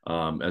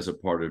as a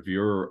part of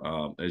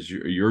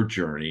your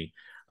journey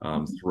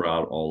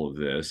throughout all of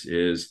this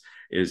is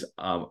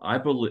I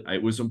believe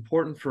it was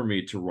important for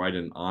me to write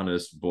an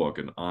honest book,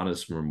 an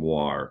honest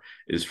memoir,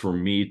 is for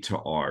me to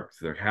arc.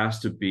 There has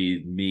to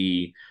be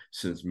me,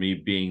 since me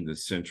being the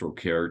central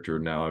character.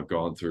 Now I've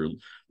gone through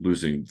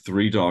losing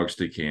 3 dogs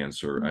to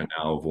cancer. I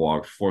now have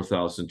walked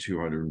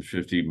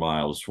 4,250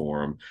 miles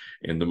for them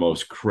in the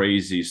most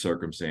crazy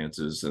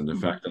circumstances. And the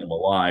fact that I'm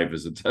alive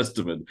is a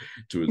testament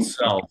to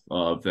itself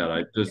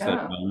that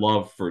that my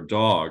love for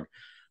dog.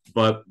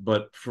 But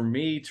for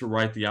me to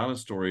write the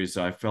honest stories,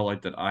 I felt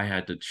like that I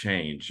had to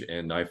change,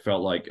 and I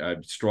felt like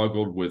I've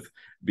struggled with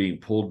being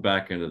pulled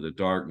back into the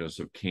darkness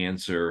of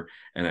cancer,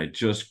 and I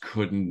just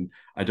couldn't.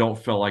 I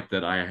don't feel like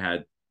that I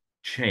had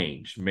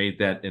changed, made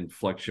that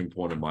inflection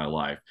point in my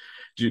life.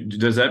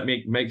 Does that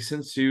make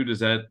sense to you? Does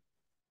that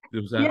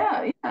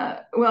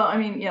Yeah. Well, I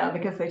mean, yeah,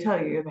 because they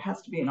tell you there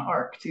has to be an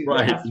arc too. There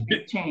right? has to be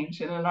a change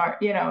in an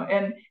arc,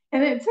 and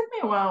it took me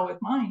a while with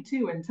mine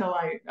too until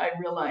I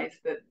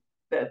realized that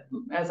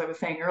as I was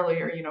saying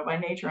earlier, by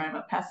nature I'm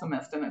a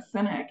pessimist and a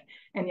cynic,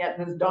 and yet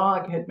this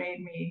dog had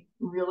made me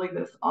really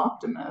this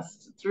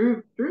optimist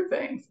through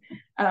things.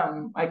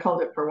 I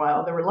called it for a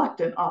while the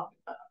reluctant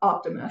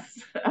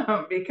optimist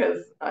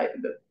because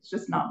it's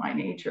just not my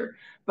nature.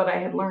 But I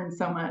had learned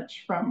so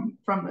much from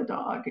the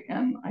dog,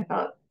 and I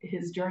thought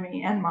his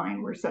journey and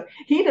mine were so.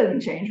 He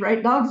doesn't change,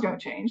 right? Dogs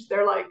don't change.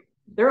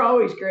 They're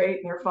always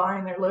great. They're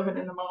fine. They're living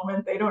in the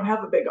moment. They don't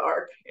have a big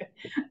arc,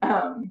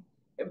 and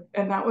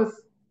that was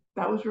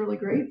really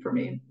great for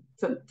me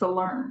to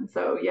learn.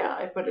 So yeah,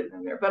 I put it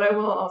in there. But I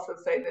will also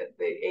say that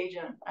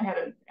I had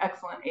an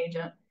excellent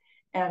agent,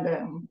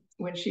 and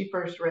when she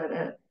first read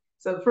it,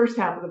 so the first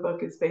half of the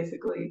book is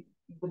basically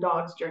the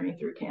dog's journey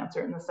through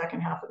cancer, and the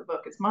second half of the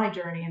book is my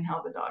journey and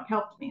how the dog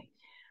helped me.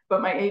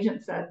 But my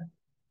agent said,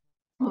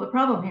 well, the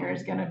problem here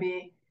is going to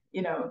be,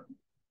 you know,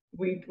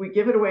 we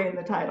give it away in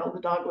the title,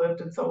 the dog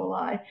lived and so will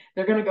I.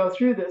 They're going to go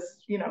through this,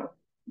 you know,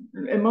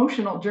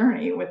 emotional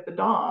journey with the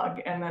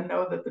dog and then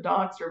know that the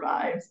dog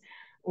survives.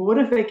 What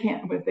if they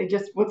can't, if they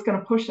just, what's going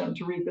to push them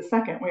to read the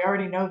second? We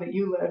already know that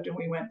you lived and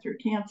we went through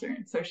cancer.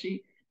 And so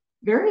she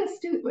very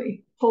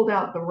astutely pulled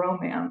out the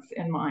romance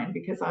in mine,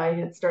 because I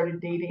had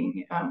started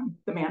dating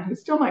the man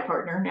who's still my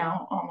partner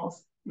now,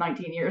 almost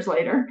 19 years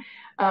later,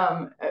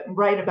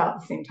 right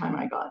about the same time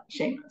I got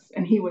Seamus.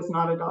 And he was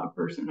not a dog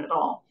person at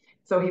all.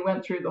 So he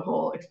went through the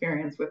whole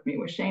experience with me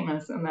with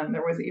Seamus. And then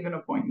there was even a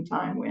point in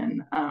time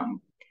when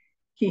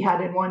he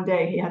had, in one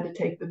day, he had to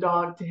take the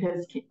dog to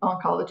his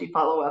oncology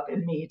follow-up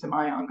and me to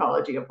my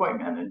oncology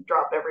appointment and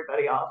drop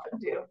everybody off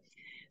and do.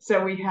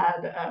 So we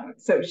had,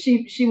 so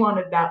she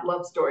wanted that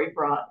love story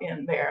brought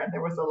in there, and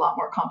there was a lot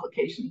more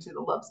complication to the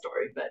love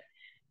story, but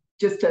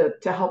just to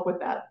help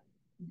with that,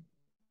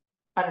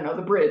 I don't know,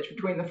 the bridge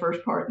between the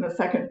first part and the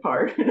second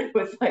part. And it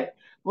was like,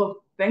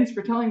 well, thanks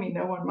for telling me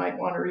no one might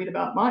want to read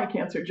about my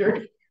cancer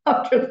journey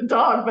after the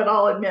dog, but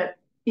I'll admit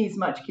he's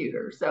much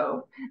cuter.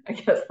 So I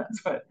guess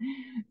that's what,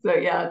 so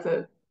yeah, it's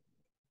a,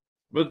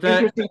 but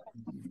that,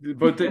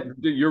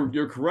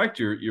 you're correct.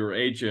 Your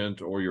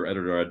agent or your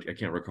editor, I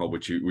can't recall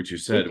what you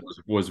said,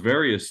 was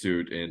very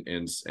astute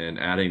in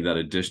adding that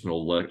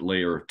additional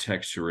layer of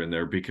texture in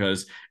there,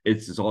 because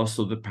it's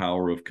also the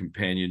power of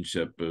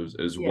companionship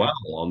as well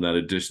on that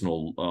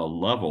additional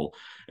level,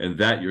 and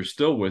that you're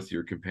still with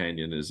your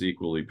companion is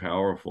equally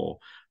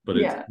powerful. But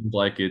it seemed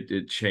like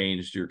it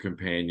changed your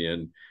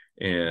companion.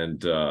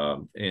 And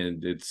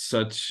it's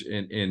such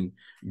in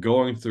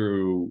going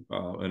through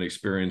an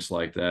experience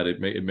like that,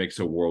 it makes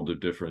a world of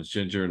difference.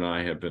 Ginger and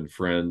I have been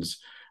friends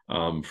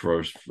and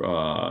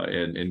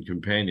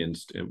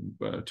companions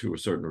to a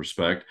certain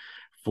respect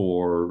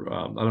for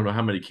I don't know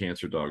how many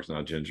cancer dogs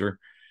now, Ginger.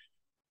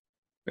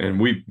 And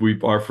we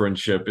our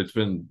friendship, it's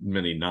been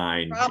many,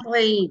 9,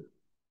 probably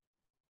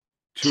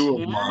 2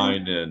 10. of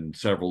mine and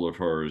several of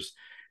hers.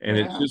 And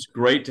it's just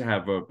great to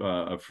have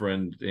a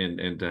friend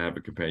and to have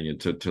a companion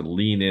to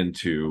lean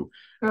into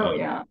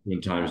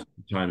when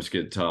times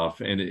get tough.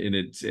 And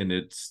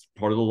it's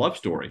part of the love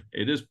story.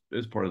 It's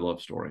part of the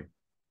love story.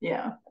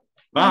 Yeah.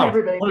 Wow.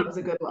 Everybody loves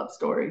a good love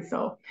story.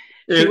 So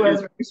she was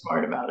very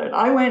smart about it.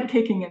 I went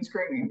kicking and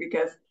screaming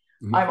because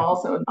I'm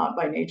also not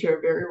by nature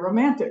a very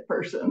romantic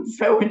person.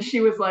 So when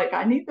she was like,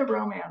 I need the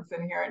romance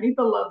in here, I need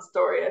the love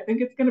story, I think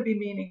it's going to be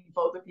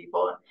meaningful to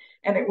people.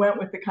 And it went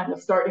with the kind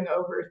of starting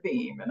over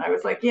theme. And I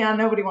was like, yeah,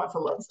 nobody wants a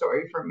love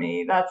story from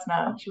me. That's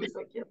not. She was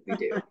like, yes, we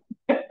do.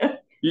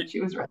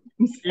 She was right.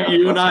 So.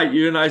 You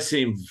and I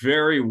seem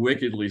very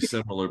wickedly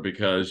similar,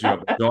 because you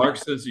have a dark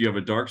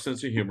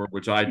sense of humor,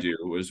 which I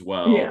do as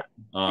well. Yeah.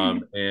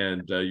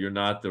 And you're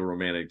not the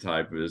romantic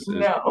type.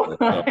 No,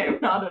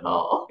 I'm not at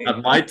all.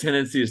 My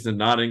tendency is to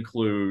not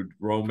include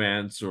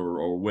romance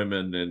or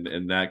women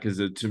and that, because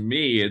to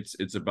me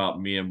it's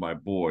about me and my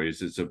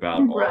boys. It's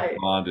about our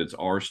bond. It's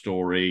our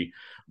story.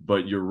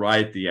 But you're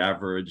right. The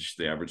average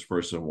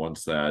person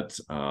wants that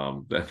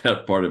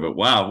that part of it.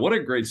 Wow, what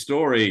a great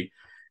story.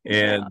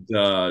 And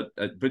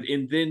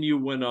then you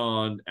went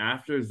on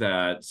after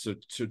that. So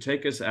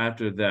take us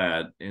after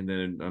that. And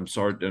then I'm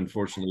sorry,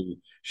 unfortunately,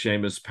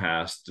 Seamus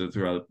passed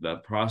throughout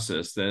that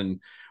process.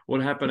 Then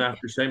what happened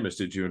after Seamus?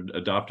 Did you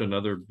adopt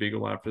another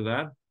Beagle after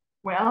that?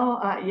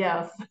 Well,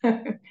 yes.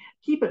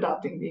 Keep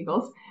adopting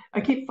Beagles.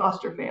 I keep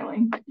foster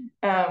failing.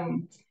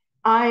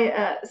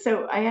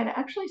 So I had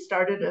actually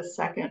started a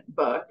second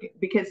book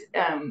because,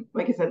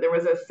 like I said, there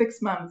was a 6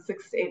 to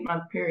 8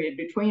 month period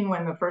between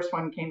when the first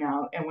one came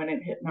out and when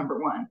it hit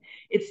 #1.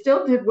 It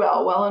still did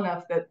well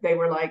enough that they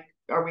were like,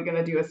 are we going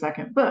to do a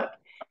second book?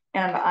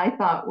 And I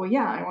thought, well,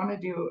 yeah, I want to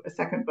do a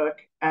second book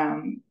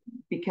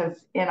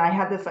because I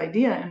had this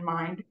idea in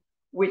mind,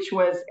 which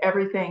was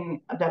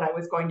everything that I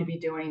was going to be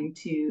doing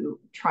to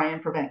try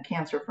and prevent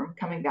cancer from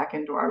coming back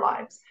into our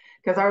lives.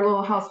 Because our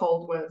little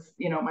household was,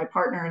 my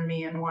partner and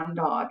me and 1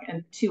 dog,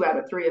 and 2 out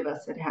of 3 of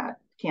us had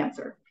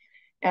cancer.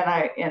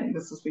 And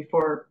this was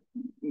before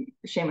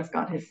Seamus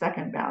got his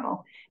second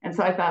battle. And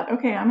so I thought,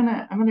 okay, I'm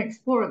gonna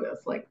explore this.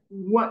 Like,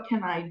 what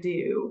can I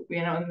do?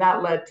 And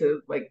that led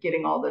to like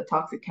getting all the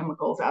toxic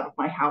chemicals out of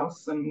my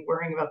house and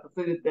worrying about the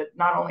food that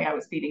not only I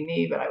was feeding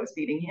me, but I was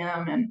feeding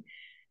him,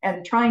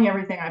 and trying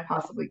everything I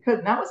possibly could.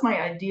 And that was my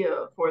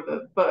idea for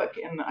the book.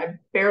 And I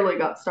barely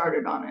got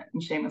started on it.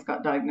 And Seamus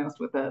got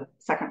diagnosed with a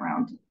second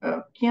round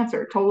of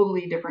cancer,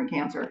 totally different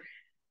cancer.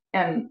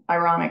 And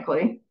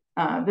ironically,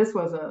 this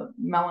was a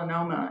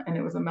melanoma, and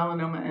it was a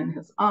melanoma in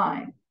his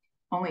eye.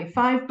 Only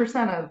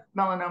 5% of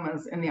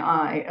melanomas in the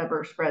eye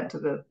ever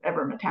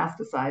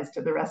metastasize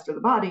to the rest of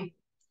the body.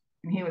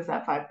 And he was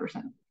that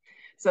 5%.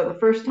 So the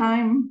first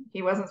time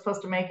he wasn't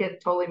supposed to make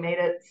it, totally made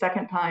it.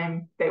 Second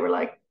time, they were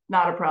like,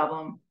 not a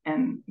problem.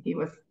 And he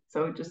was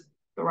just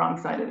the wrong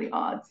side of the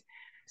odds.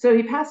 So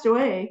he passed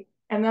away.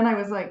 And then I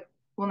was like,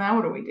 well, now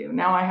what do we do?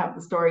 Now I have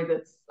the story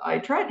that's, I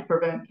tried to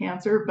prevent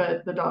cancer,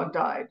 but the dog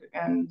died,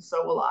 and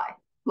so will I.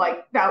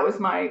 Like, that was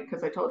my,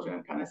 because I told you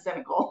I'm kind of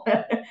cynical.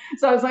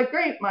 So I was like,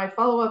 great, my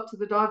follow-up to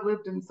the dog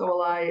lived and so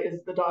will I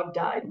is the dog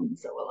died and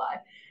so will I.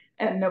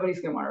 And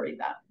nobody's going to want to read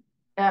that.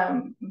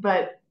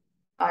 But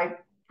I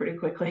pretty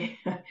quickly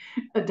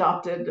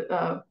adopted,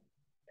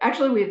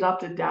 actually, we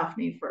adopted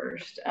Daphne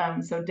first.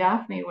 So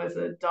Daphne was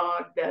a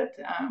dog that,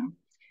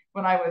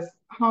 when I was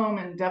home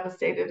and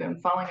devastated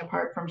and falling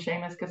apart from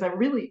Seamus, because I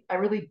really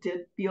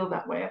did feel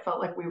that way. I felt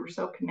like we were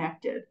so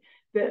connected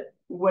that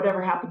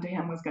whatever happened to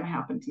him was going to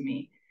happen to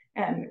me.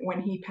 And when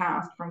he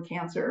passed from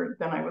cancer,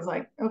 then I was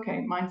like,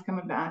 okay, mine's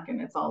coming back and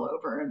it's all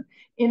over. And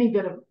any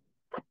bit of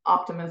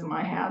optimism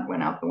I had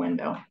went out the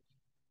window.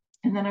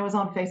 And then I was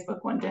on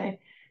Facebook one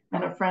day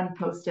and a friend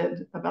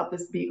posted about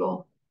this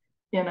Beagle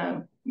in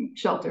a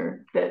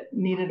shelter that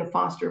needed a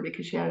foster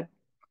because she had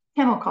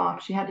kennel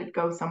cough. She had to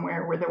go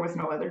somewhere where there was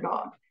no other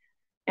dog.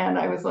 And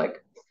I was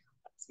like,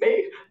 it's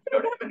me. I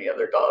don't have any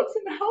other dogs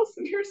in the house.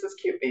 And here's this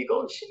cute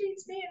Beagle. And she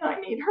needs me and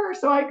I need her.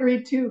 So I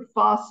agreed to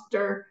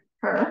foster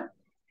her.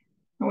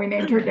 And we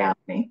named her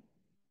Daphne.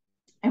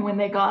 And when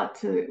they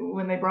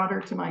brought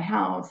her to my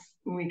house,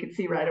 we could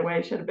see right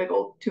away she had a big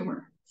old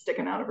tumor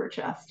sticking out of her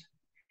chest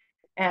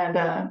and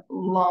a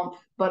lump.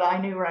 But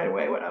I knew right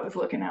away what I was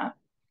looking at.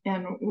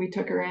 And we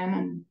took her in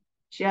and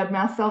she had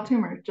mast cell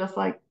tumor, just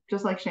like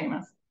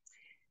Seamus.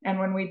 And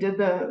when we did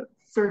the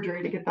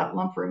surgery to get that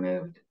lump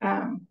removed,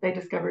 they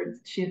discovered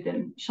she had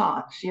been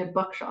shot. She had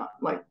buckshot,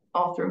 like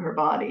all through her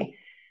body.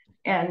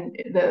 And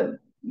the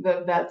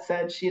vet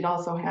said she had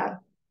also had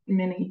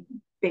many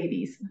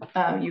babies,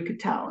 you could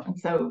tell. And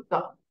so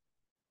the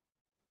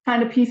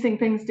kind of piecing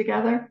things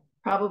together,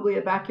 probably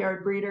a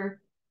backyard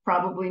breeder,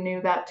 probably knew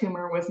that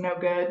tumor was no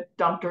good,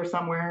 dumped her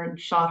somewhere and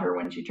shot her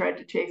when she tried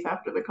to chase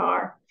after the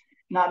car.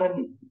 Not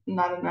an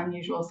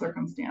unusual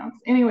circumstance.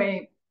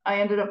 Anyway, I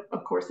ended up,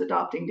 of course,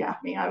 adopting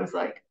Daphne. I was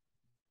like,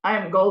 I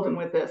am golden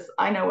with this.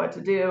 I know what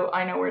to do.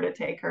 I know where to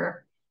take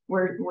her.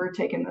 We're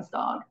taking this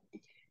dog.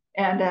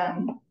 And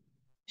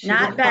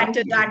not back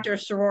to Dr.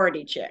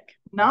 Sorority Chick.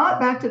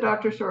 Not back to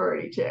Dr.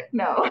 Sorority Chick,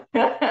 no.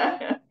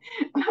 And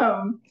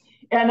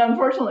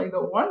unfortunately,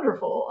 the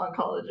wonderful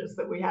oncologist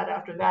that we had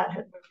after that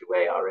had moved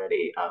away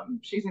already.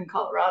 She's in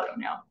Colorado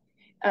now.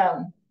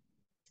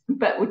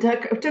 But we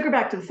took her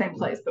back to the same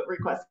place, but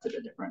requested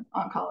a different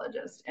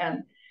oncologist.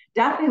 And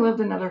Daphne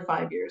lived another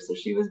 5 years, so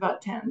she was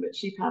about 10, but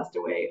she passed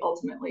away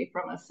ultimately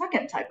from a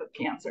second type of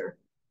cancer,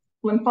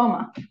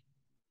 lymphoma.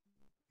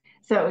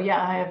 So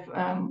yeah, I have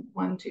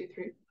 1, 2,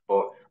 3,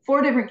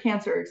 4 different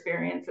cancer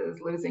experiences,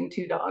 losing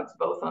 2 dogs,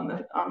 both on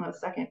the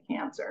second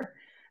cancer.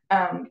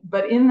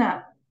 But in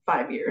that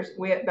 5 years,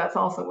 that's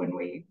also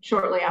when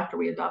shortly after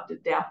we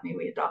adopted Daphne,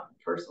 we adopted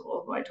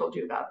Percival, who I told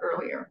you about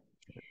earlier.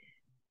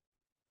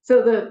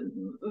 So the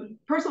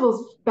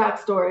Percival's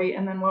backstory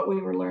and then what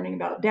we were learning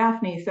about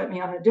Daphne set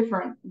me on a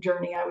different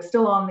journey. I was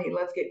still on the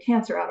let's get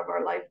cancer out of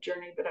our life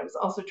journey, but I was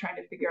also trying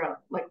to figure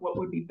out like what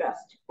would be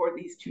best for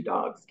these 2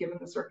 dogs, given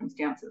the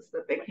circumstances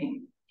that they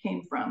came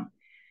from.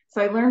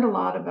 So I learned a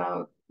lot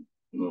about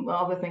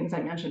all the things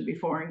I mentioned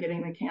before and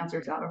getting the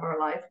cancers out of our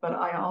life, but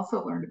I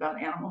also learned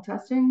about animal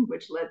testing,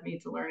 which led me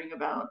to learning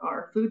about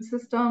our food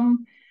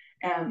system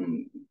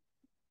and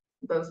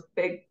those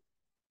big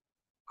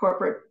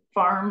corporate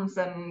farms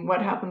and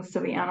what happens to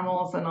the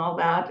animals and all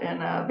that,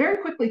 and very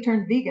quickly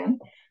turned vegan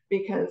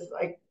because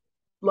I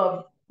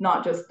love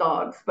not just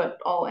dogs, but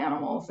all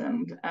animals.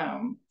 And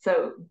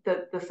so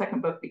the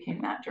second book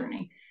became that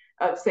journey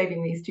of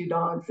saving these 2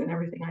 dogs and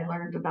everything I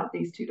learned about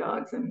these 2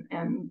 dogs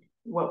and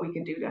what we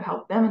could do to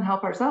help them and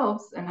help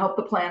ourselves and help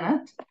the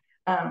planet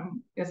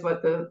is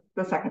what the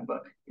second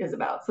book is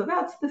about. So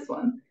that's this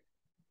one.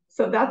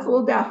 So that's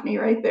little Daphne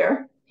right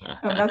there.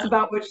 That's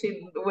about what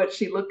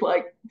she looked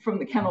like from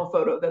the kennel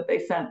photo that they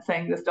sent,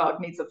 saying this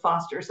dog needs a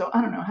foster. So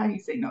I don't know how you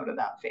say no to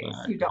that face.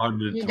 You don't.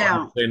 You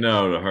don't say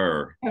no to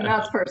her. And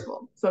that's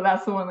Percival. So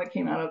that's the one that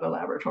came out of the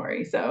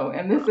laboratory. So,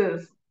 and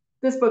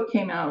this book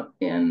came out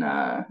in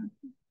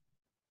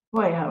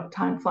boy, how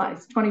time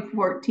flies,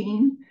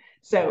 2014.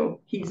 So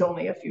he's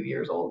only a few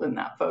years old in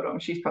that photo,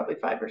 and she's probably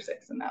 5 or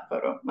 6 in that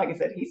photo. Like I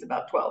said, he's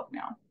about 12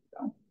 now,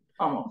 so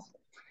almost.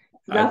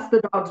 So that's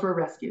the dogs were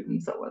rescued, and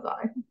so was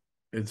I.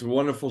 It's a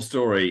wonderful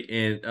story.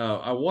 And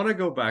I want to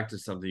go back to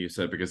something you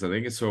said, because I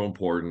think it's so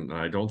important. And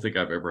I don't think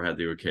I've ever had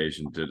the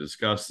occasion to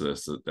discuss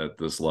this at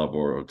this level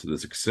or to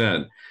this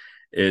extent,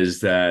 is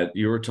that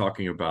you were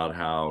talking about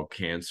how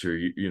cancer,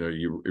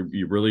 you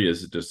really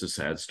is just a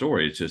sad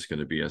story. It's just going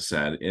to be a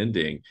sad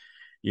ending,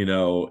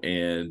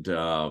 and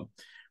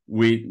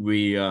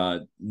we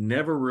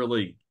never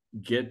really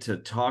get to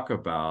talk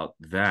about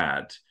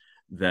that,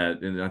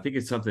 and I think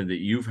it's something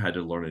that you've had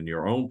to learn in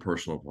your own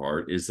personal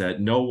part, is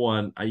that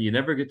you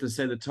never get to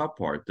say the tough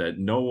part, that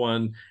no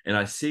one, and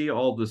I see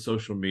all the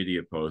social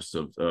media posts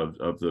of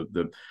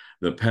the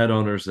pet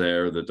owners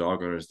there, the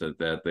dog owners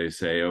that they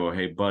say, oh,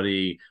 hey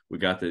buddy, we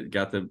got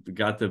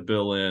the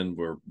bill in,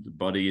 where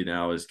buddy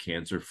now is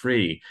cancer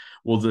free.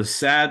 Well, the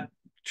sad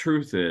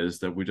truth is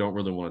that we don't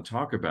really want to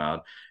talk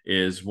about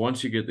is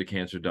once you get the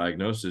cancer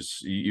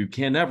diagnosis, you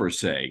can never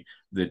say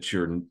that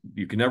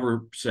you can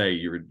never say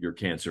you're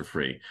cancer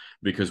free,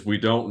 because we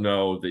don't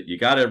know that you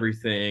got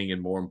everything,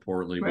 and more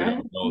importantly, we Right.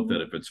 don't know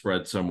that if it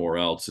spread somewhere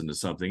else into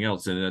something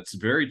else. And that's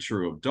very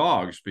true of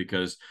dogs,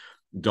 because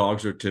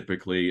dogs are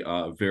typically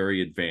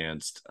very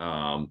advanced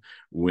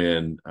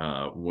when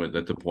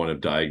at the point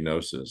of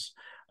diagnosis.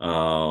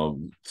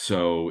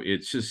 So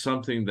it's just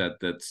something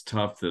that's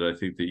tough, that I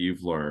think that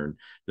you've learned,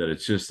 that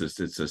it's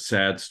a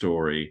sad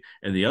story.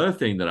 And the other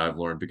thing that I've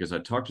learned, because I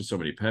talk to so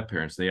many pet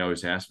parents, they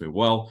always ask me,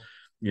 well,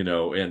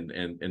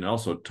 and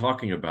also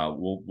talking about,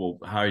 well,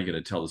 how are you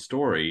going to tell the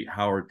story?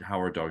 How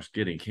are dogs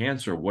getting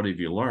cancer? What have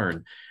you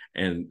learned?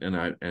 And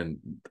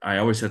I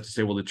always have to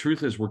say, well, the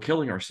truth is we're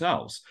killing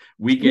ourselves.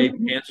 We gave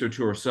cancer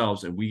to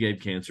ourselves, and we gave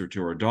cancer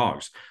to our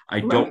dogs. I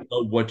don't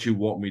know what you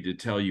want me to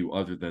tell you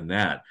other than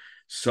that.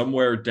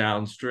 Somewhere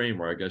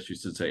downstream, or I guess you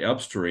should say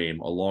upstream,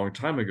 a long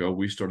time ago,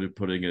 we started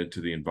putting it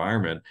into the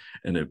environment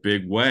in a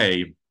big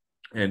way.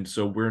 And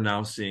so we're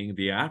now seeing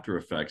the after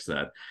effects,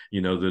 that,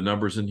 the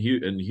numbers in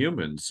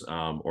humans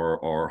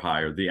are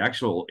higher.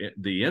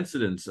 The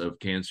incidence of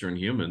cancer in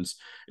humans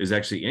is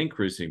actually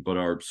increasing, but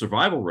our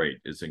survival rate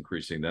is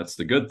increasing. That's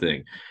the good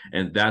thing.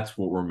 And that's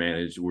what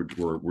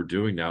we're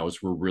doing now,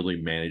 is we're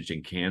really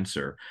managing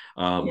cancer.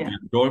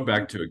 Going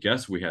back to a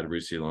guest we had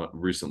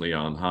recently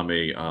on,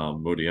 Jaime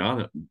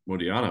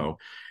Modiano,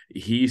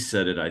 he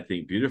said it, I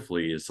think,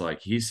 beautifully. It's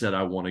like, he said,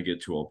 I want to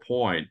get to a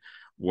point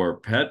where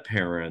pet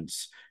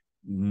parents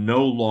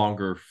no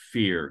longer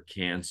fear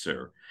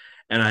cancer.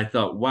 And I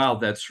thought, wow,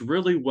 that's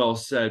really well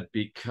said,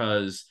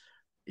 because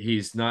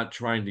he's not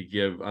trying to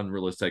give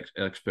unrealistic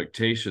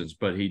expectations,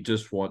 but he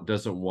just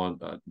doesn't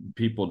want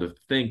people to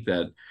think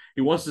that,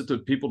 he wants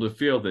people to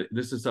feel that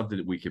this is something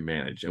that we can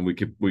manage, and we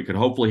could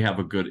hopefully have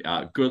a good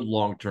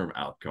long-term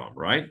outcome,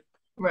 right?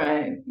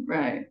 Right.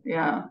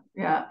 Yeah.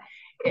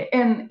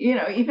 And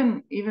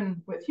even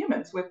with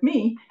humans, with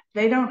me,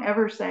 they don't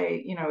ever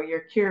say,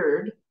 you're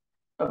cured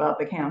about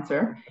the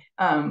cancer.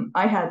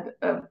 I had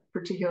a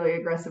particularly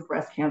aggressive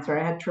breast cancer.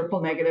 I had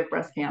triple negative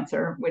breast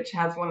cancer, which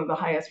has one of the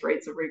highest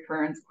rates of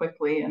recurrence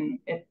quickly. And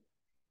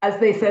as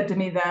they said to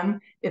me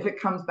then, if it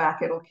comes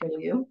back, it'll kill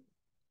you.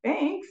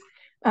 Thanks.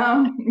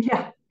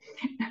 Yeah.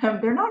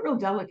 They're not real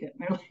delicate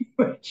in their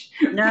language.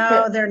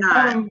 No, they're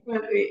not.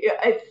 But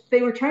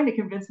they were trying to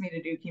convince me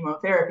to do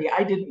chemotherapy.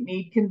 I didn't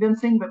need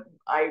convincing, but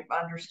I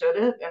understood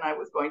it and I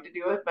was going to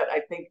do it. But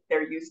I think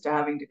they're used to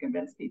having to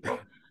convince people.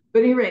 But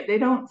at any rate, they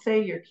don't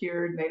say you're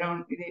cured.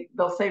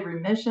 They'll say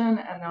remission,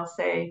 and they'll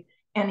say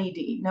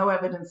NED, no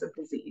evidence of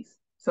disease.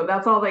 So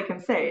that's all they can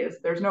say, is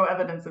there's no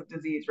evidence of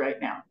disease right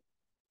now.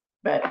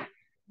 But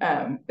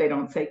they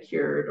don't say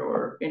cured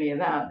or any of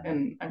that.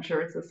 And I'm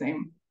sure it's the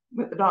same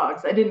with the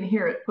dogs. I didn't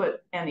hear it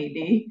put NED.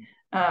 Maybe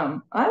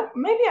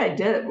I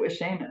did with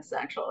Seamus,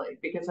 actually,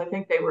 because I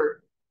think they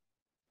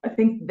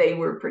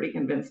were pretty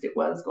convinced it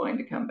was going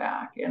to come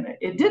back, and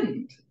it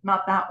didn't.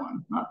 Not that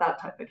one, not that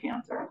type of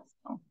cancer.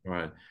 So.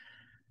 Right.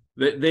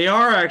 They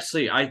are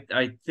actually,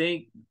 I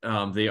think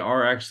they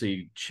are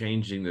actually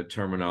changing the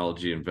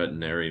terminology in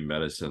veterinary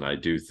medicine. I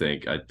do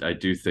think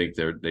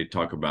they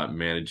talk about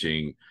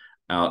managing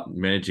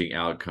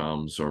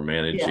outcomes, or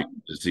managing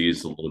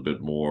disease a little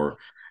bit more,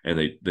 and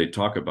they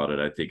talk about it,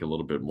 I think, a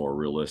little bit more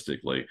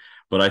realistically.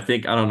 But I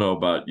think, I don't know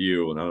about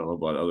you, and I don't know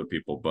about other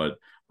people, but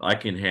I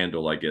can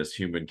handle, I guess,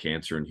 human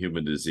cancer and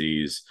human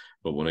disease.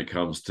 But when it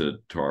comes to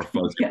our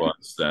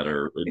Fuzzybutts that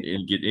are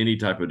get any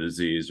type of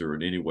disease, or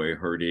in any way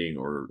hurting,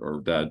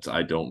 or that,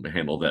 I don't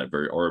handle that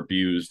or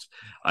abused,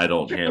 I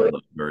don't handle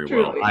it very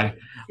well.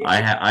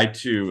 I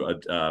too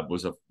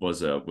was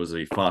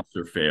a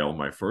foster fail,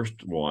 my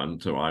first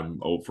one, so I'm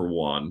 0 for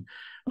 1.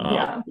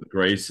 With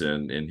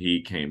Grayson, and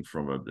he came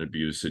from an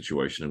abuse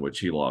situation in which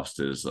he lost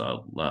his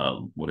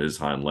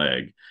hind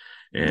leg,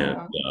 and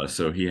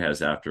so he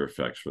has after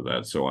effects for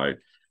that. So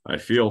I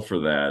feel for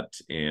that.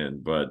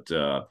 But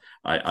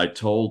I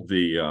told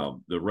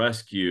the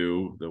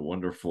rescue, the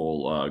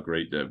wonderful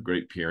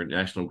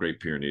National Great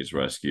Pyrenees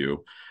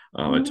Rescue.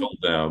 I told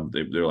them,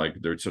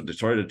 they're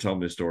trying to tell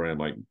me the story. I'm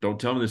like, don't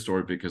tell me the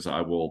story, because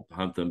I will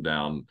hunt them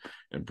down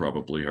and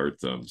probably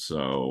hurt them.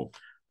 So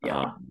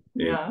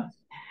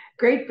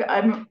Great.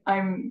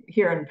 I'm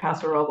here in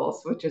Paso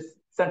Robles, which is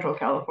Central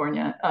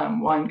California,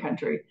 wine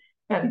country.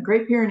 And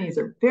Great Pyrenees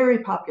are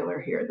very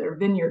popular here. They're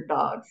vineyard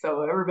dogs.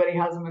 So everybody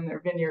has them in their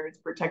vineyards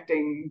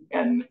protecting.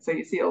 And so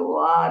you see a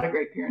lot of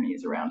Great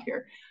Pyrenees around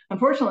here.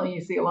 Unfortunately,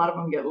 you see a lot of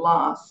them get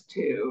lost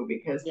too,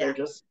 because they're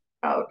just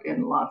out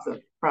in lots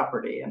of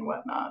property and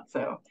whatnot.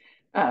 So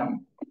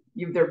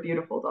they're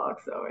beautiful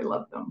dogs, though. I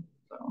love them.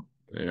 So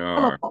they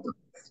are.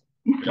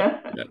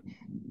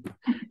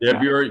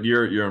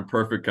 You're in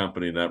perfect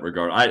company in that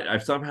regard. I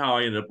somehow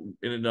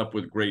ended up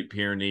with Great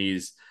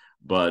Pyrenees,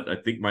 but I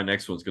think my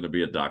next one's going to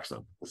be a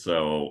Dachshund.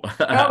 So,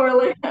 oh,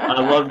 really?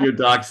 I love your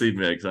Doxy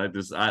mix.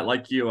 I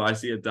like you. I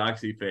see a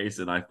Doxy face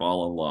and I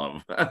fall in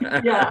love.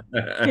 Yeah.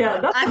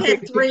 I've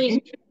had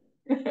three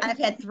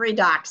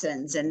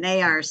Dachshunds, and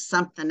they are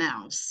something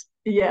else.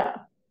 Yeah.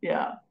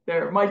 Yeah.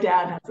 My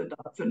dad has a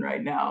Dachshund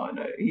right now, and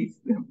he's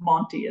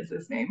Monty is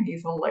his name.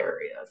 He's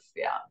hilarious.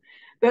 Yeah.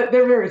 They're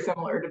very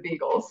similar to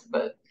Beagles,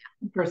 but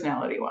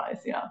personality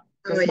wise, yeah,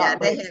 Oh just yeah,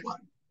 not they quite have as fun.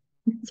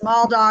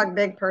 small dog,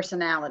 big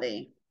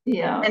personality.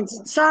 Yeah. And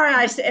sorry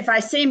if I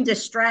seem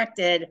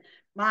distracted.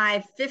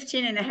 My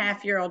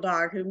 15-and-a-half-year-old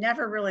dog, who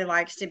never really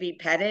likes to be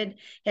petted,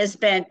 has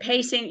been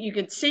pacing. You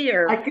could see I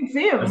her. can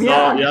see him. That's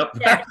all. Yeah.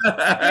 Yep.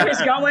 Yeah, she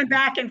was going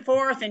back and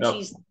forth, and Yep.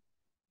 she's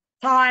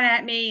pawing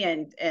at me,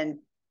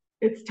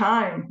 It's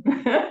time.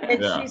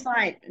 and Yeah. she's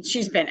like,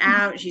 she's been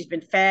out, she's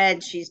been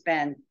fed,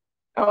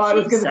 Oh, I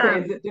was she's gonna say,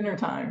 is it dinner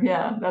time?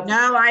 Yeah, that's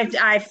no,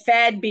 I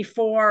fed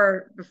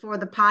before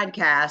the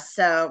podcast,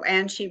 so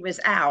and she was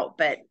out,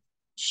 but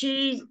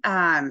she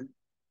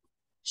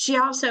she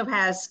also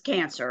has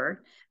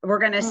cancer. We're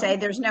going to say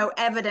there's no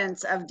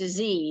evidence of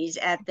disease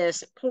at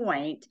this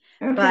point,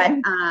 but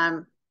okay.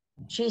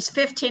 she's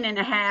 15 and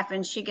a half,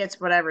 and she gets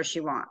whatever she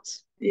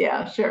wants.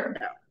 Yeah, sure,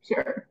 So,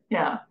 sure.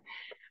 Yeah.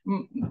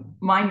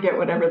 Mine get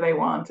whatever they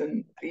want,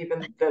 and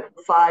even the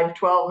 5,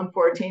 12, and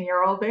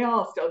 14-year-old, they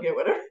all still get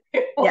whatever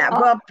they yeah,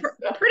 want. well,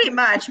 So, pretty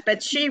much,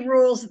 but she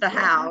rules the yeah,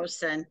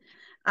 house. And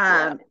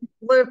yeah,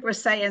 Luke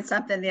was saying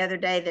something the other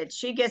day that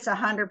she gets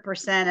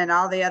 100% and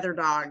all the other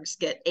dogs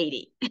get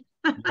 80.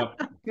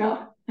 Yep.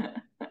 yeah,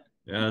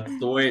 Yeah, that's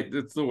the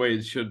way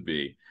it should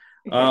be.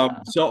 yeah,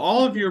 So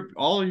all of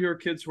your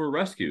kids were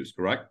rescues,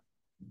 correct?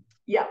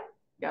 yeah,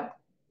 yeah.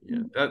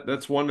 Yeah,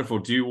 that's wonderful.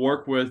 Do you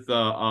work with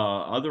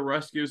other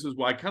rescues as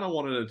well? I kind of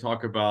wanted to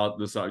talk about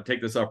this,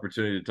 take this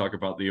opportunity to talk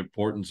about the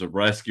importance of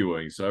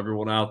rescuing. So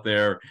everyone out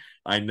there,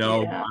 I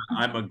know Yeah.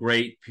 I'm a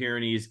great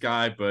Pyrenees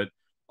guy, but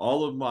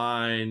all of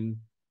mine,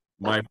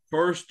 my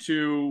first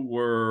two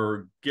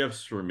were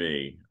gifts for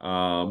me.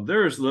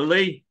 There's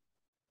Lily.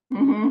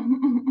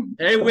 Mhm.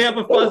 Hey, we have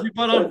a Fuzzybutt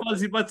on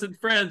Fuzzybutts and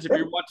Friends. If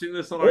you're watching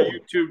this on our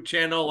YouTube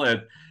channel at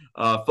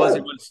She's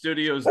even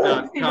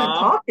fuzzybuttstudios.com,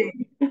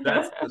 talking.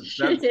 that's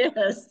She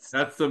that's is.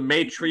 that's the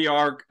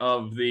matriarch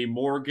of the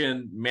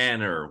Morgan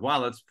Manor. Wow,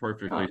 that's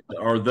perfectly,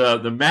 or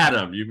the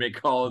madam. You may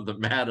call it the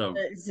madam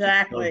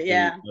Exactly.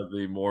 Yeah. of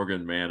the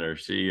Morgan Manor.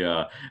 She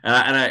and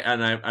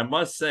I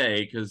must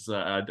say, because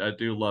I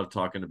do love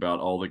talking about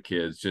all the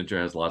kids. Ginger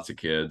has lots of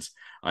kids.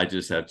 I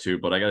just have two,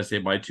 but I gotta say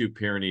my two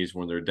Pyrenees,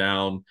 when they're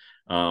down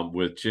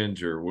with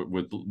Ginger,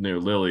 with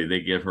Lily,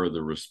 they give her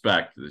the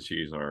respect that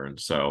she's earned.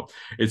 So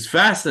it's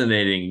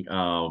fascinating,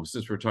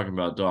 since we're talking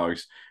about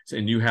dogs,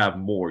 and you have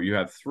more. You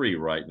have three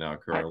right now, I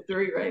have currently.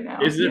 3 right now.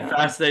 Isn't it Yeah.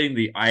 fascinating,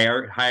 the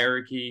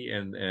hierarchy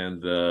and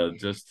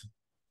just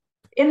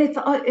And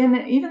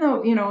and even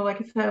though,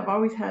 like I said, I've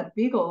always had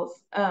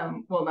beagles.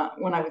 Well, not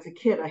when I was a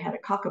kid, I had a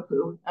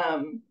cockapoo.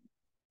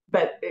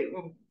 But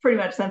pretty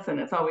much since then,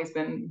 it's always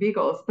been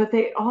beagles. But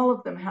all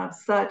of them have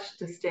such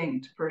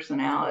distinct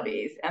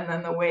personalities, and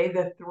then the way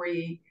the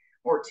 3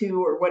 or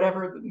 2 or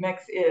whatever the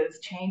mix is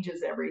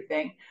changes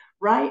everything.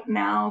 Right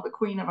now, the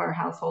queen of our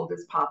household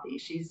is Poppy.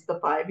 She's the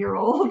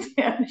 5-year-old,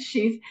 and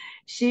she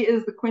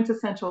is the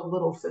quintessential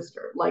little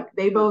sister. Like,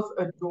 they both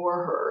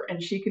adore her,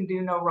 and she can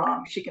do no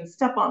wrong. She can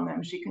step on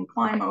them. She can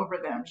climb over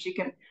them. She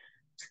can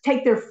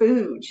take their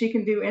food. She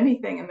can do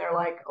anything. And they're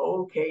like,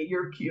 okay,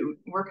 you're cute.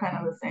 We're kind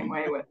of the same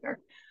way with her.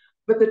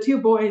 But the 2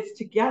 boys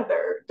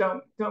together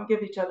don't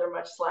give each other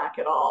much slack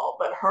at all.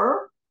 But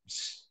her,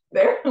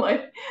 they're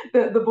like,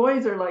 the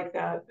boys are like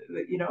that,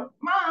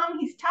 Mom,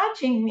 he's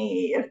touching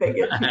me, if they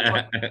get too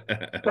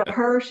close. But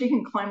her, she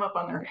can climb up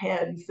on their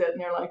head and sit, and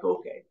they're like,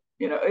 okay,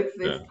 yeah. it's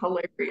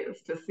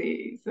hilarious to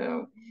see.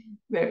 So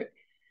they're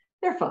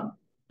fun.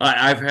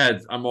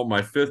 I'm on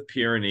my fifth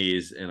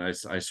Pyrenees, and I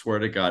swear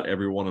to God,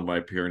 every one of my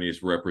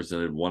Pyrenees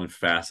represented one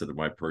facet of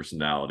my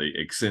personality,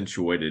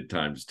 accentuated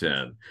times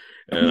 10.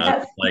 And I'm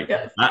Yes, like,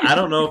 yes. I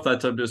don't know if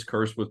that's, I'm just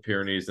cursed with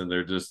Pyrenees, and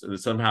they're just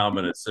somehow I'm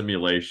in a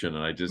simulation,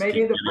 and I just keep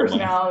Maybe the getting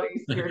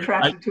personalities, you're I,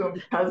 attracted to them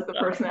because the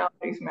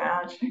personalities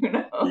match. Who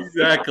knows? Yeah.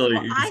 exactly.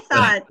 Well, I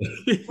thought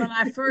when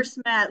I first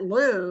met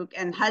Luke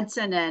and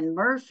Hudson and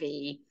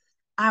Murphy,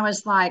 I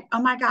was like,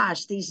 oh my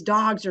gosh, these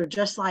dogs are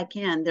just like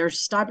him. They're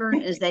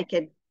stubborn as they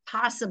could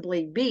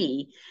possibly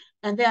be.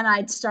 And then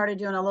I started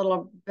doing a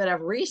little bit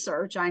of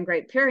research on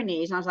Great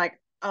Pyrenees, and I was like,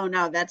 oh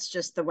no, that's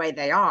just the way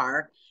they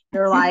are.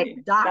 They're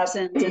like That's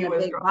dachshunds what in he a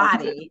was big drawn to.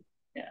 body.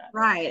 Yeah.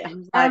 Right. I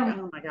was like, Um,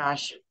 oh my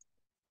gosh.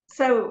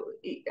 so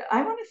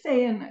I want to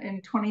say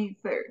in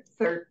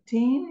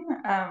 2013,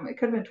 it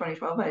could have been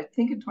 2012, but I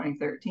think in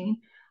 2013,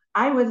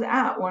 I was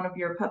at one of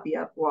your puppy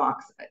up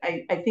walks.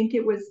 I think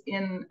it was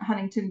in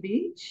Huntington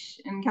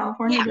Beach in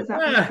California. Yeah. Does that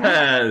make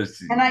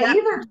sense? Yes. And I Yep.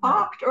 either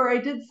talked or I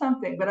did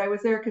something, but I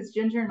was there because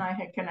Ginger and I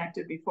had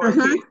connected before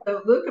Mhm. too.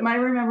 So, Luke, am I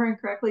remembering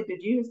correctly?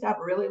 Did you used to have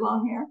really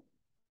long hair?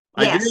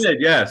 I did,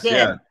 Yes. yes,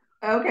 yeah. Did.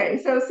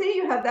 Okay, so see,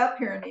 you had that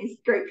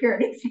Great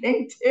Pyrenees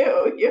thing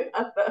too. You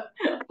had the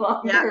Yeah.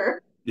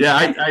 longer. Yeah,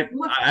 And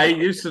look, I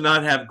used to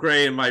not have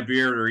gray in my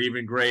beard or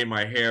even gray in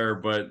my hair,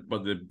 but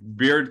the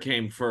beard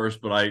came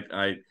first. But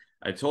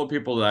I told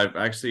people that I've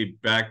actually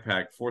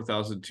backpacked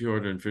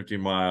 4,250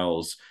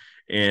 miles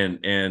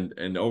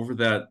and over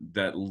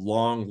that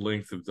long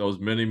length of those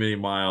many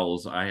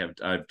miles,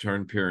 I've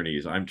turned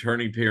Pyrenees. I'm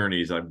turning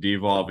Pyrenees. I'm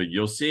devolving.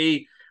 You'll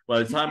see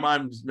by the time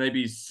I'm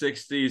maybe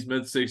 60s,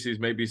 mid 60s,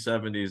 maybe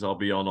 70s, I'll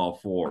be on all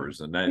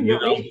fours, and then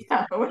I'll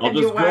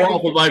just go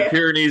off of my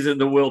Pyrenees in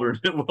the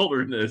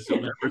wilderness.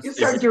 You'll never you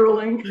start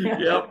drooling.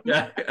 Yep.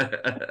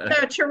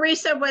 So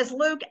Teresa,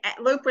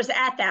 Luke was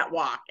at that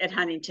walk at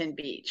Huntington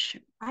Beach.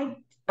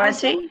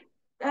 Was he?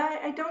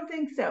 I don't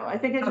think so. I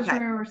think I just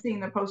remember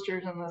seeing the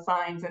posters and the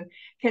signs, and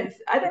because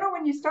I don't know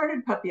when you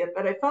started Puppy Up,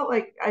 but I felt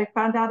like I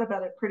found out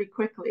about it pretty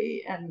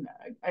quickly, and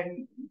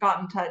I got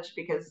in touch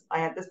because I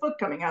had this book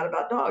coming out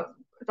about dogs.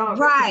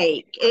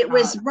 Right. It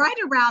was right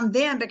around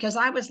then, because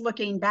I was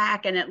looking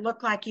back and it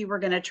looked like you were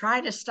going to try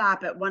to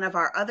stop at one of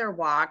our other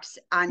walks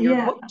on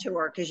your book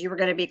tour, because you were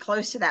going to be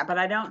close to that. But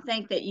I don't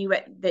think that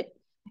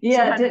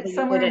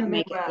somewhere in the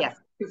Midwest,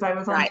 because I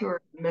was on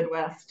tour in the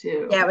Midwest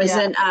too. Yeah, it was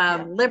in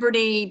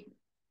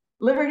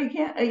Liberty,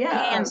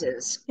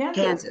 Kansas.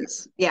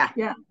 Yeah.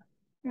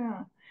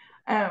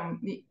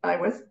 I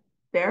was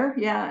there,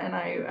 and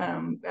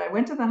I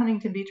went to the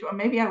Huntington Beach. Well,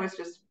 maybe I was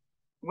just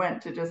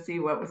went to just see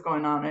what was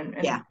going on,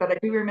 but I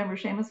do remember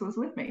Seamus was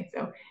with me,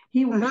 so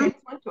Seamus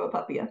went to a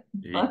Puppy Up.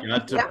 He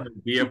got to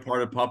be a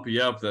part of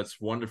Puppy Up. That's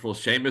wonderful.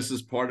 Seamus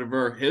is part of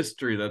our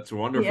history. That's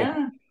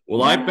wonderful.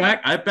 Well, I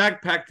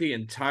backpacked the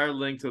entire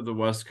length of the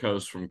West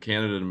Coast from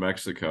Canada to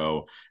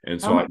Mexico,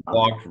 and so I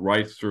walked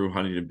right through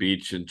Huntington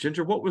Beach. And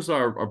Ginger, what was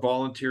our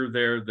volunteer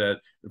there that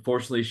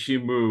unfortunately she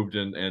moved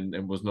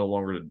and was no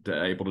longer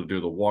able to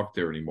do the walk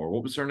there anymore?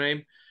 What was her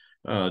name?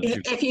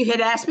 If you had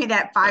asked me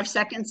that 5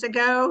 seconds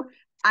ago,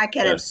 I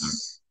could have.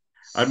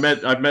 I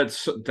met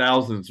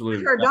thousands.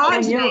 Her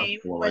dog's name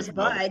was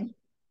Bud.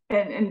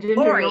 And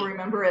Ginger, you'll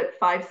remember it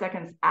 5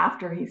 seconds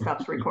after he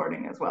stops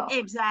recording as well.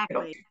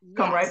 Exactly.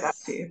 Come right back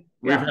to you.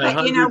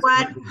 But you know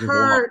what?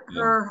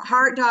 Her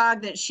heart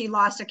dog that she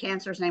lost to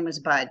cancer's name was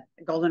Bud,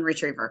 a golden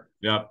retriever.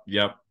 Yep.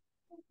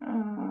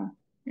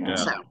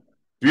 So.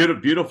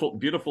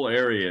 Beautiful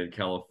area in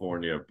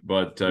California.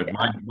 But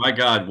my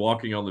God,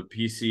 walking on the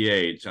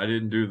PCH, I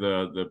didn't do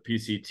the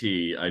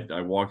PCT.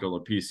 I walked on the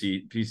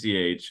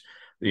PCH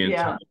the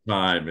entire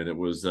time, and it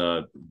was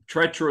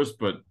treacherous,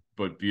 but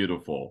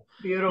beautiful.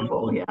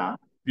 Beautiful.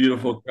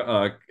 Beautiful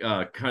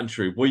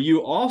country. Well,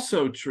 you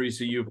also,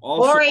 Teresa, you've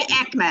also Lori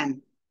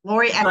Ekman.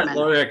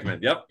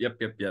 Yep.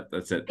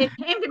 That's it. It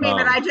came to me,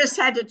 but I just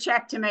had to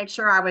check to make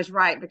sure I was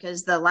right,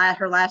 because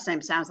her last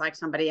name sounds like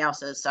somebody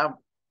else's. So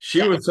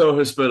she was so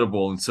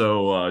hospitable, and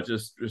so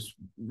just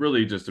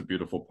really just a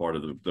beautiful part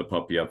of the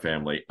Puppy Up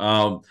family.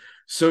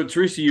 So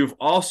Teresa, you've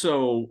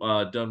also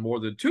done more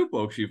than 2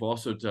 books. You've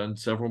also done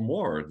several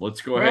more.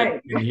 Let's go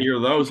ahead and hear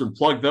those and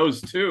plug those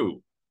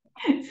too.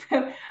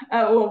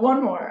 Well,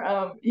 one more.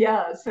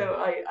 So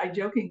I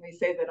jokingly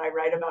say that I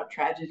write about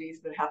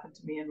tragedies that happen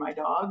to me and my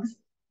dogs.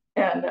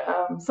 And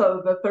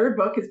so the 3rd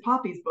book is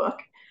Poppy's book.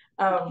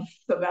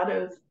 So that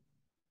is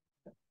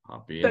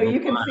Poppy. So you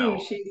can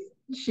see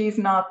she's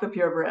not the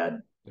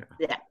purebred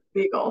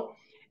Beagle.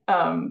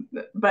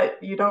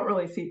 But you don't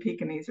really see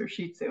Pekingese or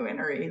Shih Tzu in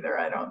her either,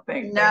 I don't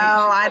think. No,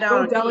 I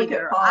don't.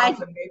 Delicate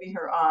paws and maybe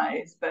her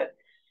eyes, but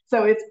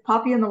so it's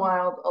Poppy in the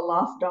Wild, a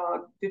lost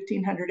dog,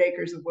 1,500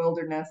 acres of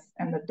wilderness,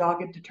 and the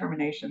dogged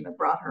determination that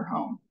brought her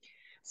home.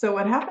 So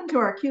what happened to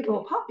our cute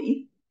little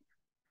Poppy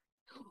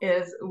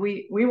is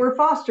we were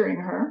fostering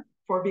her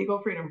for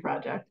Beagle Freedom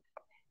Project,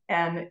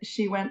 and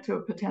she went to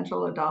a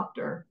potential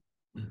adopter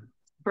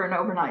for an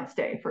overnight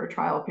stay, for a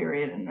trial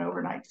period and an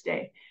overnight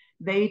stay.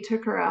 They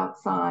took her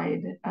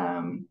outside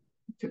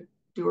to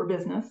do her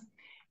business,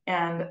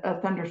 and a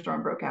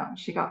thunderstorm broke out.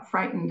 She got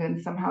frightened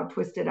and somehow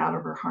twisted out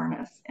of her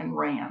harness and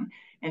ran.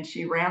 And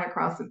she ran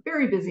across a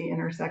very busy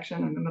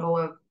intersection in the middle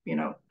of,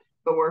 the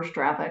worst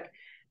traffic,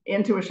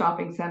 into a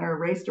shopping center,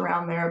 raced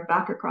around there,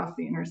 back across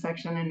the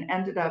intersection, and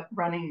ended up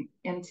running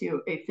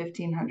into a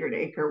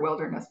 1,500-acre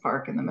wilderness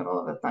park in the middle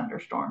of a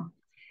thunderstorm.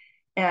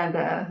 And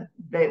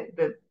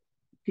the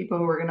people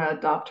who were going to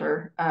adopt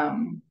her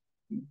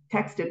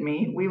texted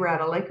me. We were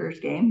at a Lakers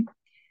game.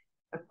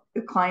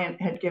 The client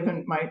had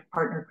given my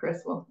partner,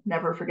 Chris, will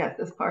never forget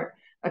this part.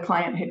 A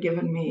client had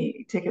given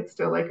me tickets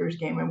to a Lakers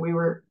game, and we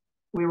were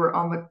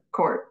on the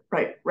court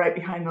right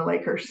behind the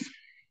Lakers.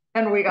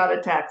 And we got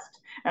a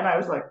text, and I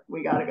was like,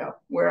 we got to go.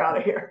 We're out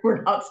of here.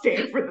 We're not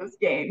staying for this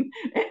game.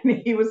 And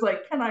he was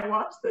like, can I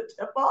watch the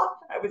tip-off?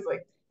 I was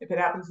like, if it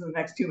happens in the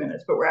next 2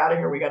 minutes, but we're out of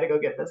here. We got to go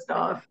get this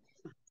dog.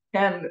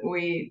 And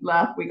we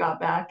left. We got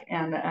back,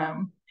 and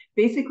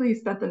basically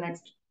spent the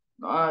next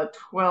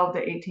 12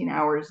 to 18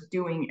 hours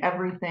doing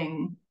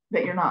everything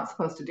that you're not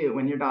supposed to do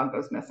when your dog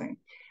goes missing.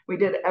 We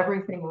did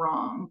everything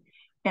wrong,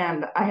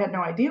 and I had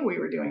no idea we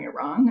were doing it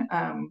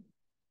wrong.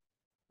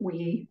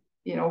 We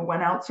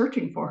went out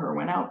searching for her,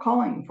 went out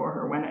calling for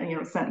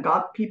her,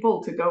 got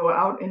people to go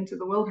out into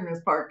the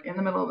wilderness park in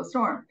the middle of a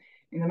storm,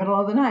 in the middle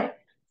of the night,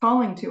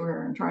 calling to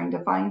her and trying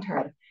to find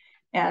her.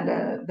 And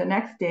the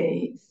next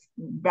day,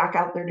 back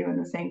out there doing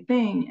the same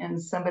thing,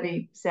 and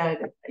somebody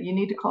said, you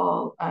need to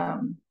call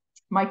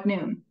Mike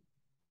Noon.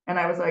 And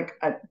I was like,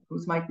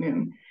 who's Mike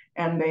Noon?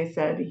 And they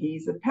said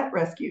he's a pet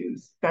rescue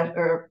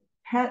or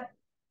pet,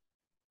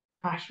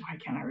 gosh, why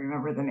can't I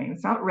remember the name?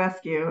 It's not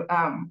rescue,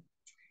 pet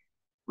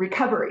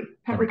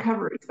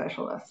recovery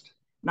specialist,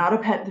 not a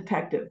pet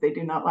detective. They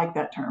do not like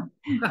that term.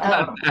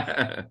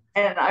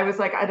 And I was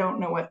like, I don't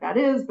know what that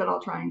is, but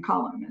I'll try and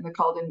call him. And the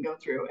call didn't go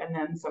through. And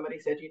then somebody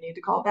said, you need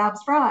to call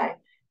Babs Fry.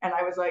 And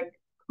I was like,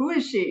 who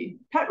is she?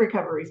 Pet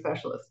recovery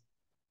specialist.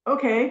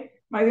 Okay.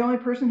 Am I the only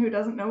person who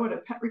doesn't know what a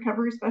pet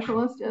recovery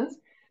specialist is?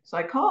 So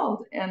I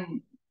called,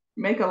 and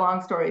make a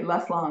long story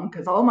less long,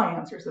 because all my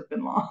answers have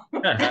been long.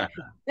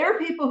 There are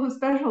people who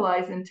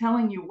specialize in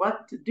telling you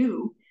what to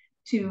do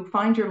to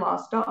find your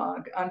lost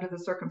dog under the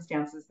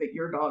circumstances that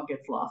your dog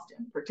gets lost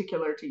in,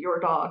 particular to your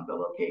dog, the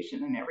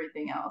location and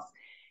everything else.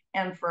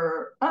 And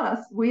for us,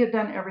 we had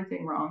done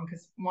everything wrong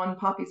because one,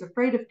 Poppy's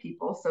afraid of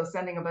people. So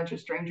sending a bunch of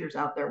strangers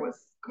out there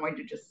was going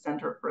to just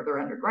send her further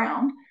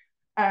underground.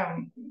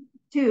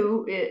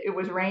 Two, it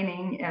was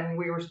raining and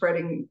we were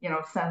spreading,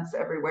 scents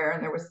everywhere,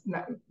 and it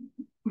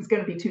was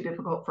going to be too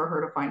difficult for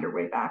her to find her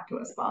way back to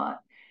a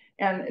spot.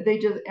 And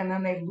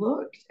then they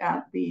looked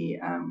at the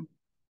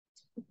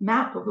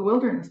map of the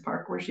wilderness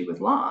park where she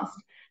was lost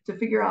to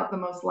figure out the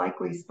most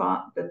likely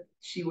spot that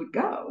she would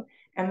go.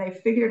 And they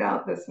figured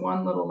out this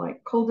one little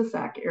like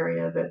cul-de-sac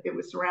area that it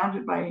was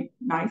surrounded by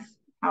nice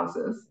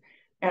houses,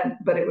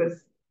 but it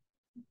was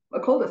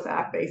a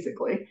cul-de-sac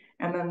basically.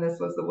 And then this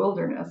was the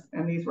wilderness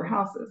and these were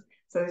houses.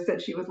 So they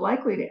said she was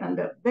likely to end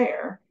up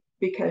there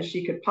because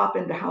she could pop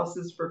into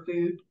houses for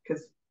food,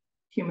 because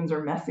humans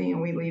are messy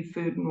and we leave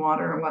food and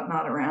water and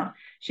whatnot around.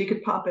 She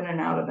could pop in and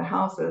out of the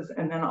houses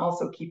and then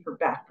also keep her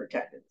back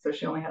protected. So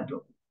she only had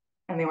to,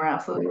 and they were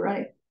absolutely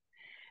right.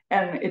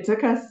 And it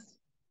took us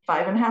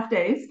 5.5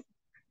 days,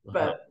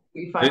 but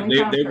we finally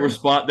found her. They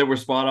were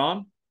spot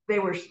on? They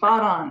were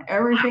spot on,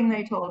 everything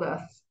they told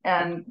us.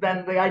 And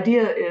then the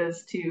idea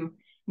is to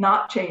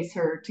not chase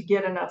her, to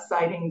get enough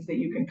sightings that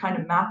you can kind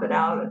of map it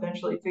out,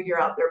 eventually figure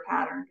out their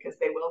pattern, because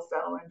they will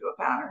settle into a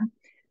pattern,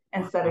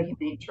 and set a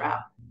humane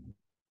trap.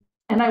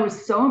 And I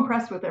was so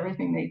impressed with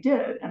everything they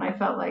did. And I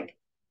felt like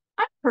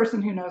I'm a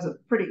person who knows a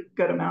pretty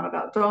good amount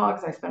about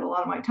dogs. I spend a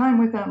lot of my time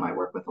with them. I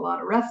work with a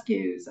lot of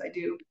rescues. I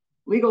do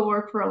legal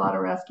work for a lot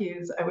of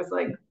rescues. I was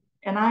like,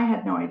 and I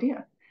had no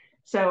idea.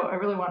 So I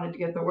really wanted to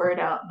get the word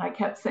out. And I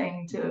kept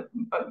saying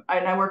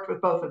and I worked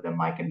with both of them,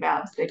 Mike and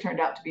Babs. They turned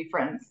out to be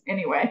friends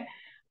anyway.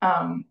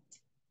 And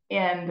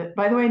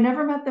by the way, I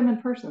never met them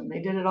in person.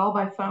 They did it all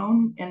by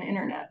phone and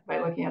internet by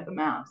looking at the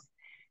maps.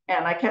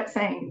 And I kept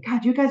saying,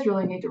 God, you guys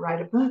really need to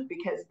write a book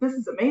because this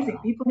is amazing.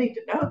 People need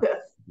to know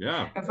this.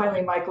 Yeah. And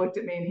finally, Mike looked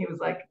at me and he was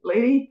like,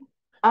 lady,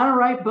 I don't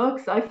write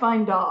books. I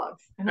find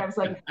dogs. And I was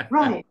like,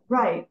 right.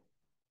 I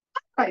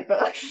write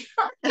books.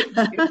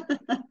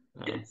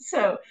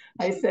 So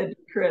I said to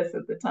Chris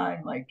at the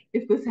time, like,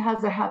 if this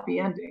has a happy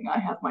ending, I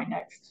have my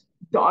next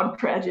dog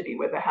tragedy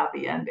with a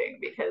happy ending,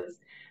 because,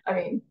 I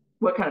mean,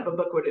 what kind of a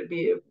book would it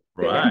be if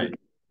right.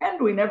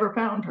 And we never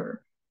found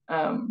her.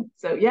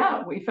 So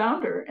yeah, we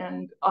found her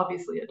and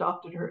obviously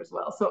adopted her as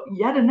well. So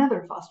yet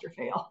another foster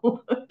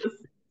fail.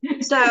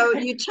 So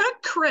you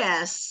took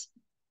Chris,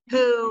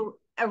 who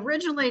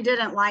originally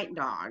didn't like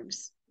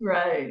dogs,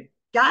 right?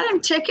 Got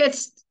him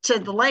tickets to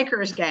the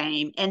Lakers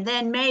game, and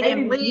then made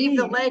him leave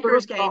the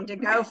Lakers game to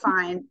go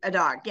find a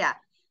dog. Yeah.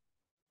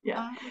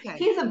 Okay.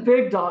 He's a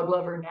big dog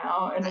lover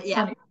now, and it's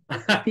funny.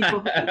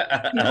 People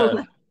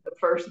the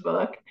first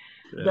book,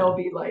 they'll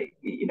be like,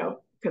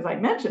 because I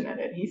mentioned in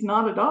it, he's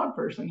not a dog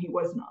person. He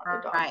was not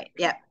a dog. Right.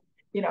 Yeah.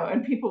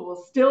 And people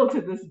will still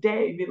to this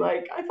day be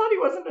like, I thought he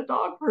wasn't a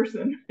dog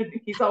person.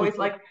 And he's always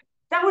like,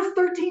 that was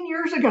 13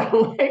 years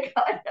ago. Like,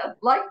 I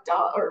liked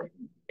dog, or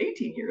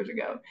 18 years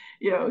ago.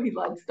 He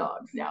likes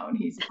dogs now, and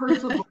he's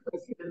Percival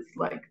is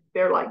like,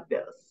 they're like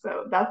this.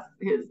 So that's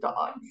his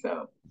dog.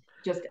 So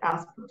just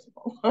ask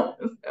Percival.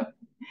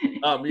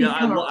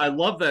 I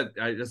love that.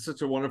 It's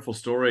such a wonderful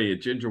story,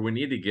 Ginger. We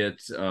need to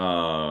get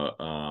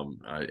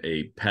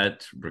a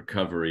pet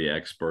recovery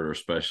expert or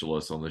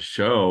specialist on the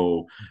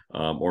show,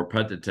 or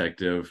pet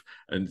detective,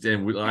 and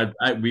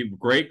we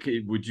great.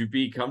 Would you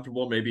be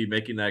comfortable maybe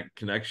making that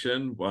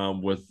connection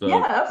with the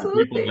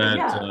people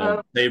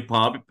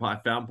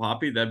that found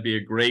Poppy? That'd be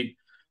a great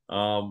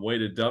way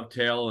to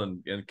dovetail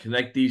and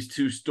connect these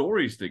two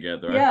stories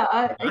together. Yeah,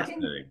 I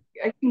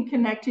can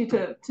connect you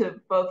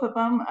to both of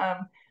them.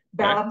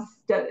 Babs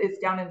is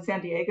down in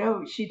San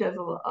Diego. She does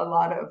a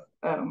lot of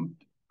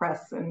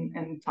press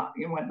and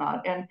talking and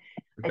whatnot. And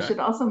I should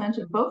also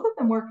mention both of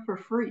them work for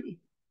free.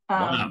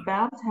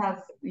 Babs has,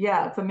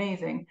 it's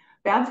amazing.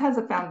 Babs has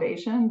a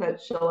foundation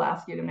that she'll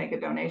ask you to make a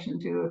donation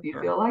to if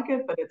you feel like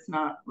it, but it's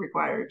not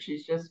required.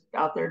 She's just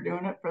out there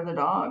doing it for the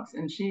dogs.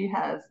 And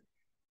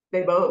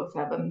they both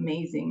have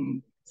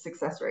amazing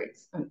success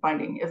rates in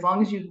finding, as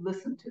long as you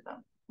listen to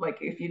them. Like,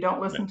 if you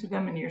don't listen to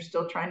them and you're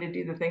still trying to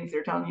do the things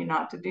they're telling you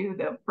not to do,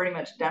 they're pretty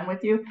much done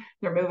with you.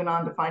 They're moving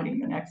on to finding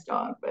the next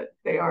dog, but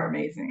they are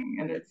amazing.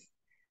 And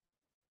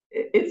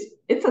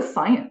it's a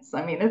science.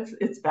 I mean,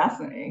 it's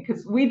fascinating,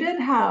 because we did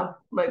have,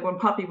 like, when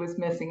Poppy was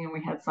missing and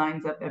we had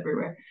signs up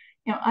everywhere,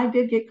 I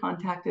did get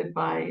contacted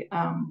by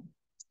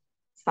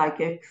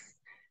psychics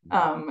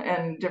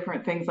and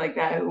different things like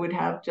that. It would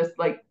have just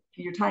like,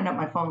 you're tying up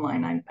my phone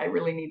line. I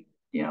really need,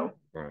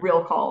 Right.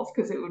 real calls,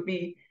 because it would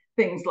be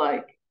things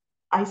like,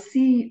 I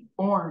see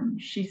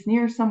orange. She's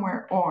near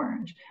somewhere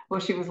orange. Well,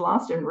 she was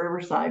lost in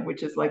Riverside,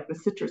 which is like the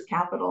citrus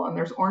capital, and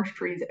there's orange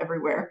trees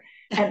everywhere.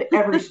 And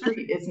every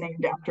street is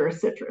named after a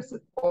citrus.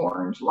 It's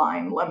orange,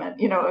 lime, lemon.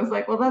 It was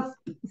like, well,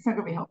 it's not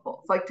going to be helpful.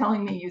 It's like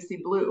telling me you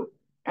see blue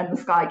and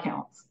the sky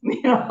counts.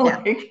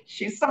 Like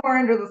she's somewhere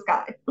under the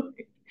sky.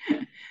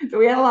 So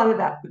we had a lot of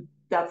that. But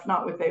that's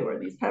not what they were.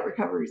 These pet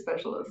recovery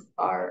specialists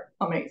are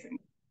amazing.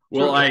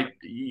 Well, I'm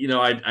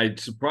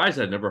surprised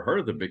I'd never heard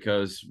of them,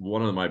 because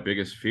one of my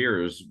biggest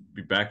fears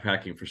be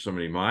backpacking for so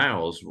many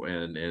miles,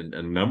 and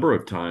a number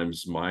of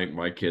times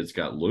my kids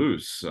got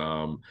loose.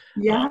 One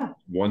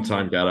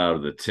time got out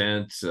of the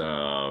tent.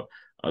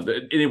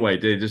 Anyway,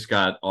 they just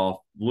got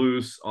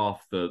loose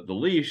off the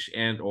leash,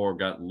 and or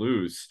got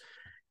loose,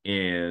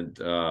 and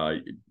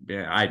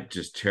yeah, it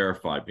just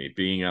terrified me,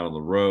 being out on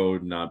the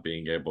road, not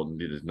being able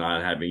to,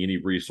 not having any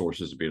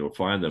resources to be able to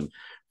find them.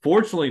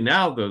 Fortunately,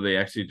 now though, they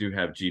actually do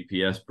have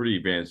GPS, pretty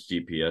advanced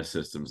GPS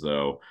systems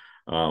though,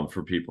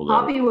 for people that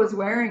Poppy was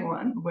wearing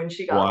one when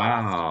she got lost.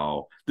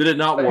 Wow. Did it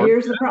not But work?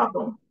 here's the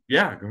problem.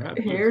 Yeah, go ahead,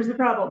 please. Here's the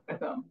problem with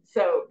them.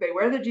 So they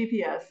wear the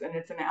GPS, and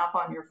it's an app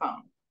on your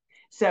phone.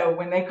 So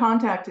when they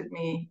contacted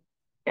me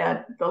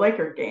at the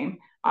Laker game,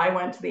 I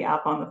went to the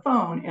app on the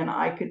phone, and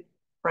I could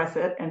press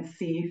it and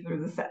see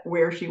through the set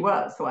where she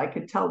was. So I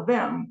could tell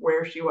them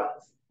where she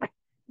was,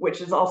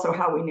 which is also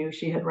how we knew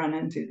she had run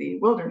into the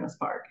wilderness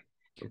park.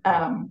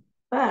 Okay.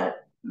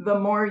 But the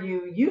more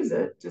you use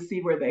it to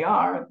see where they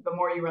are, the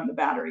more you run the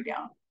battery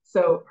down.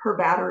 So her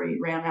battery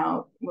ran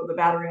out, well, the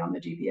battery on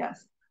the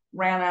GPS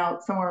ran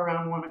out somewhere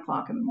around 1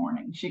 o'clock in the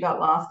morning. She got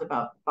lost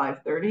about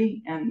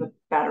 5:30, and the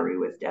battery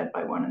was dead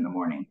by 1 in the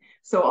morning.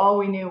 So all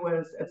we knew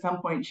was at some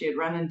point she had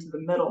run into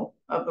the middle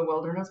of the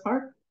wilderness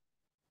park,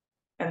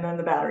 and then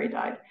the battery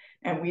died.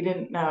 And we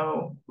didn't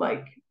know,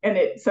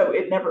 so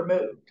it never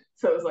moved.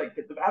 So it was like,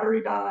 did the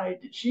battery die?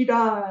 Did she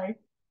die?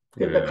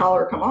 Did the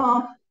collar come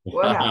off?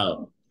 What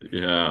happened?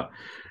 Yeah.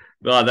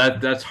 No,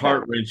 that's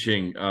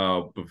heart-wrenching.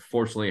 But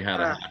fortunately, it had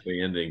a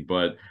happy ending.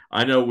 But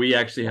I know we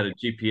actually had a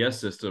GPS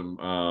system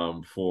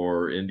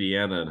for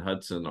Indiana and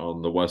Hudson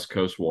on the West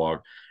Coast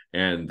walk,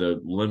 and the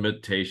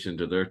limitation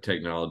to their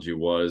technology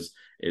was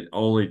it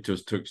only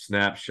just took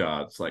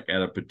snapshots, like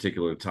at a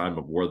particular time,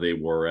 of where they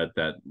were at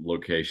that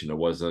location. It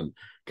wasn't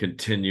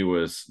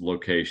continuous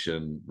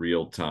location,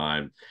 real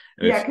time.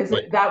 And yeah, because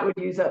that would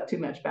use up too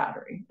much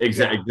battery.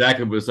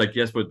 Exactly. But it's like,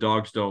 yes, but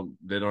dogs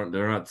they're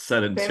not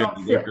sedentary.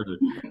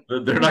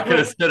 They're not going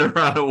to sit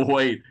around and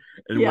wait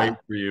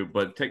for you.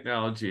 But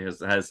technology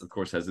has of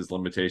course has its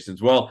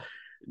limitations. Well,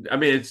 I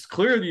mean, it's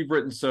clear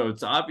that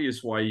it's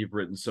obvious why you've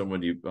written so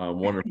many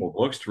wonderful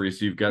books,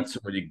 Teresa. You've got so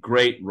many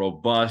great,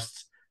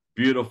 robust,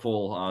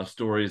 beautiful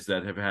stories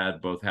that have had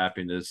both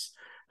happiness,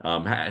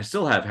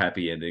 still have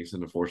happy endings,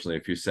 and unfortunately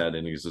a few sad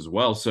endings as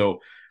well.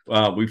 So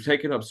we've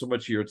taken up so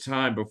much of your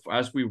time, but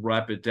as we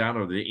wrap it down,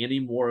 are there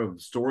any more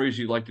of stories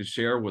you'd like to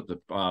share with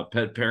the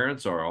pet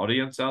parents, our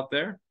audience out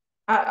there?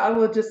 I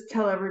will just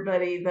tell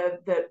everybody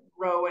that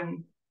Ro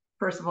and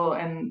Percival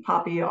and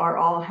Poppy are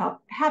all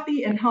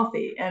happy and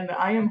healthy, and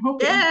I am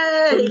hoping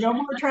for no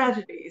more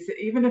tragedies,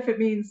 even if it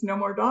means no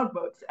more dog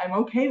books. I'm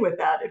okay with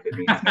that if it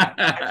means no more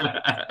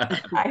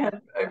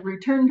tragedies. I've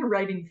returned to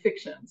writing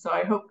fiction, so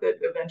I hope that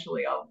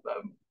eventually I'll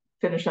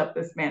finish up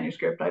this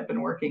manuscript I've been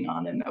working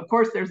on. And of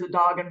course, there's a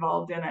dog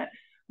involved in it,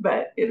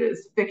 but it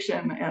is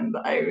fiction, and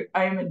I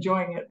am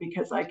enjoying it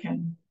because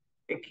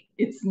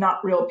it's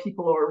not real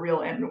people or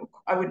real animal.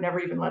 I would never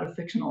even let a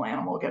fictional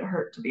animal get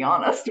hurt, to be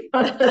honest.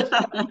 But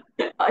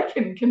I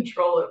can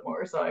control it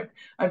more, so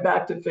I'm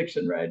back to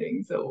fiction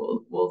writing.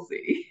 So we'll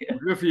see.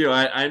 Good for you.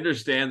 I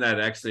understand that.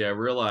 Actually, I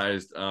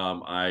realized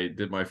I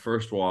did my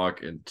first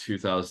walk in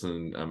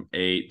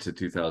 2008 to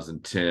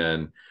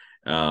 2010.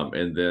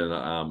 And then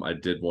I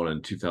did one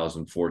in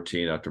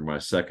 2014 after my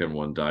second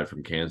one died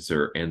from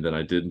cancer. And then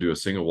I didn't do a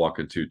single walk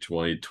until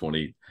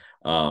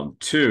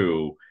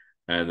 2022.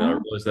 And then I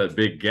realized that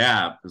big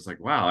gap. It's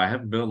like, wow, I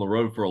haven't been on the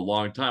road for a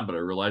long time, but I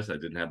realized I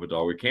didn't have a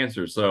dog with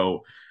cancer.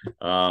 So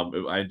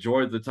I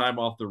enjoyed the time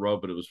off the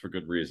road, but it was for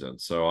good reason.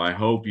 So I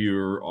hope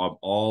you're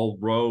all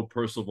Ro,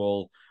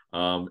 Percival,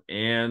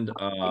 and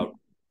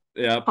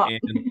yep, and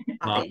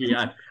Poppy.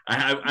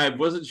 I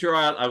wasn't sure.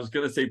 I was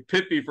going to say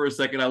Pippi for a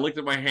second. I looked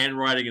at my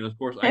handwriting, and of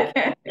course, I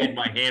can't read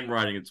my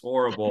handwriting. It's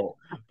horrible.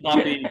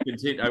 Poppy,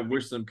 I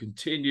wish them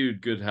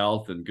continued good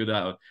health and good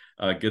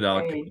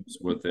outcomes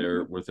with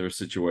their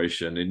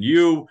situation, and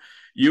you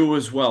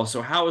as well.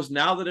 So, how is,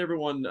 now that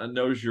everyone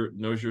knows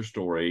your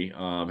story?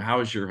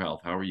 How is your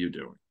health? How are you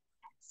doing?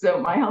 So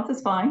my health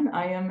is fine.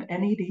 I am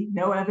NED,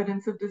 no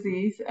evidence of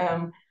disease.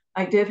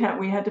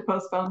 We had to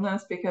postpone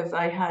this because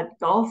I had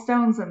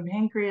gallstones and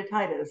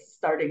pancreatitis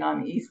starting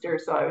on Easter.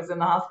 So I was in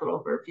the hospital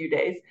for a few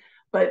days,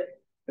 but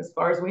as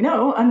far as we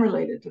know,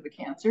 unrelated to the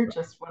cancer,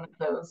 just one of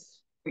those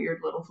weird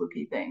little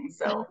fluky things.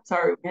 So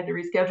sorry we had to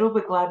reschedule,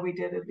 but glad we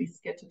did at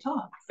least get to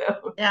talk.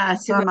 So Yeah,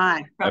 so am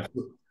I.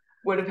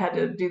 Would have had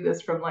to do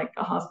this from like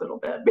a hospital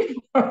bed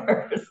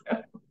before.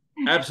 So.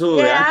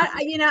 Absolutely. Yeah,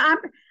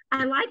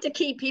 I like to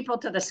keep people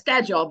to the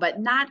schedule, but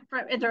not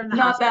from they're in the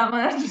not hospital.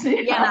 that much.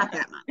 Yeah, not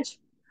that much.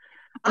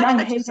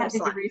 And I hate having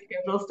to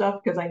reschedule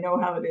stuff because I know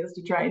how it is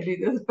to try and do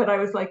this. But I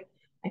was like,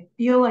 I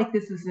feel like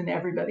this is in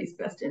everybody's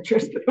best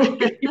interest.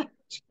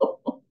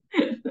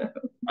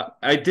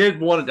 I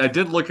did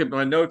look at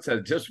my notes. I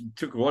just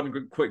took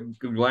one quick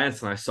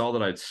glance and I saw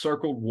that I'd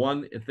circled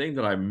one thing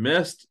that I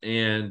missed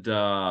and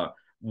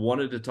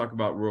wanted to talk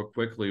about real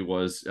quickly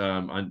was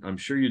I'm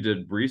sure you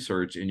did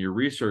research. In your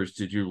research,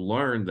 did you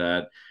learn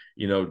that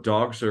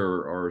dogs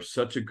are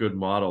such a good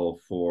model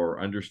for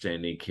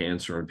understanding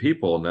cancer in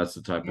people, and that's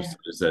the type of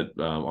studies that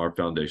our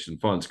foundation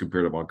funds,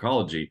 comparative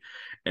oncology,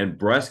 and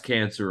breast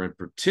cancer in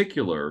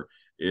particular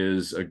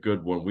is a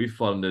good one. We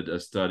funded a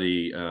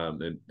study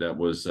that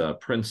was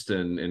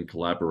Princeton in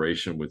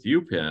collaboration with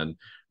UPenn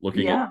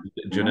looking at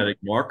genetic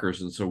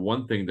markers. And so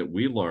one thing that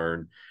we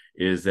learned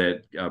is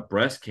that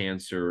breast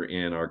cancer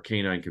in our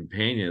canine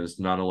companions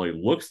not only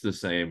looks the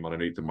same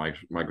underneath the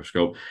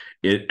microscope,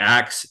 it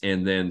acts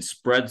and then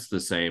spreads the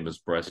same as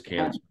breast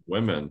cancer in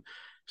women.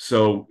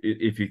 So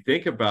if you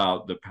think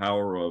about the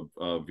power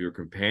of your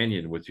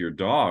companion with your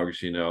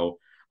dogs,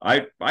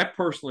 I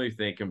personally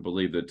think and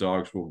believe that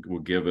dogs will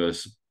give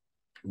us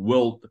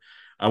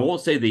I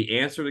won't say the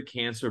answer to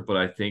cancer, but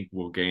I think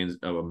we'll gain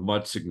a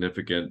much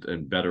significant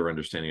and better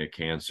understanding of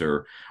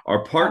cancer.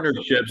 Our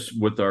partnerships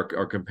with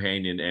our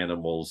companion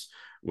animals,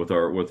 with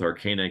our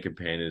canine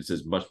companions,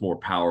 is much more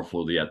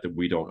powerful yet that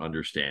we don't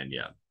understand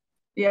yet.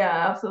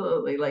 Yeah,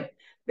 absolutely. Like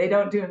they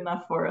don't do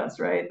enough for us,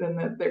 right?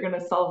 Then they're going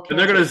to solve cancer. And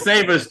they're going to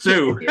save us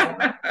too.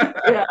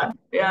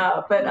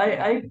 yeah. But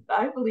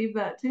I believe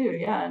that too.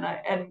 Yeah, and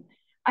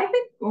I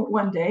think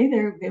one day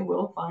they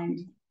will find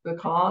the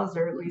cause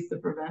or at least the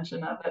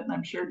prevention of it, and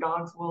I'm sure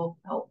dogs will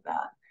help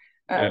that.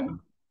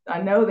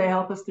 I know they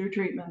help us through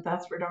treatment.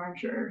 That's for darn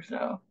sure.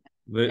 So.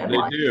 They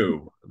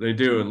do,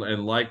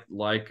 and like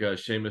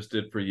Seamus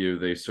did for you,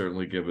 they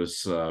certainly give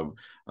us a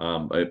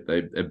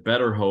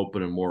better hope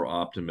and a more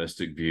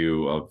optimistic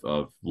view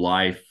of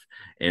life,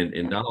 and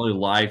not only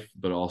life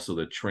but also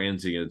the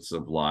transience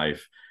of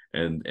life,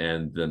 and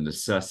the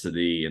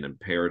necessity and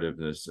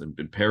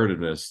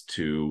imperativeness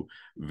to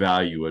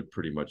value it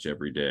pretty much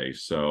every day.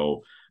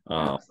 So.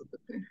 On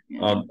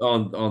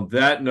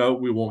that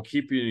note, we won't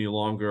keep you any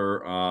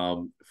longer.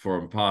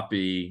 From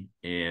Poppy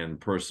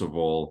and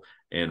Percival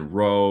and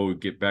Ro,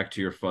 get back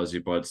to your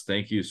Fuzzybutts.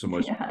 Thank you so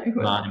much for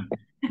your time.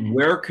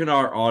 Where can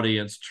our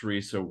audience,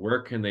 Teresa,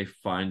 where can they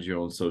find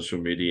you on social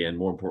media, and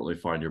more importantly,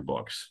 find your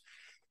books?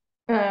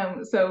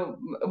 So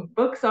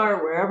books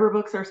are wherever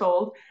books are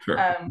sold. Sure.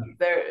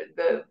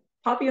 The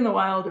Poppy in the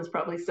Wild is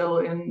probably still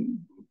in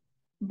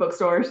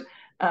bookstores,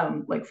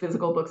 like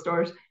physical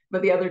bookstores.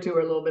 But the other two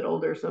are a little bit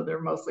older, so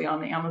they're mostly on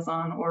the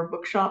Amazon or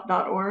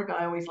bookshop.org.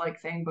 I always like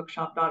saying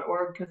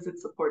bookshop.org because it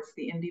supports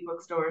the indie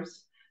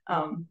bookstores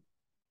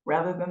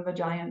rather than the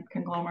giant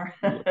conglomerate.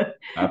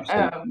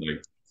 Absolutely.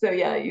 So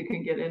yeah, you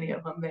can get any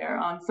of them there.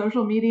 On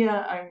social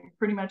media, I'm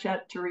pretty much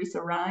at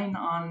Teresa Rhyne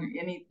on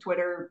any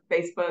Twitter,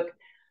 Facebook,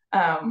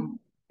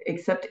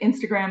 except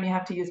Instagram. You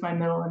have to use my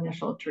middle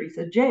initial,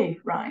 Teresa J.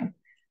 Rhyne.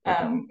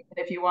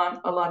 If you want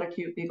a lot of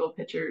cute Beagle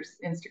pictures,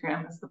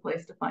 Instagram is the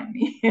place to find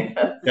me.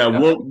 Yeah,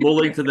 we'll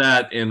link to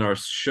that in our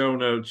show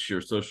notes, your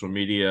social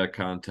media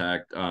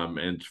contact.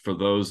 And for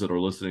those that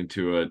are listening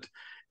to it,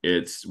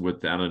 it's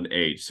without an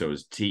H, so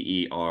it's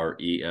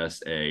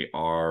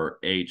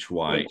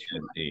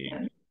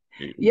TERESARHYNE.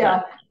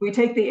 Yeah, we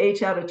take the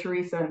H out of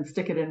Teresa and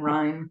stick it in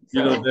Rhyne.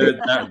 So.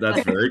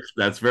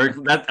 That's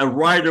a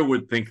writer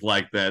would think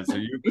like that. So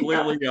you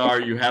clearly are.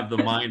 You have the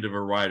mind of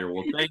a writer.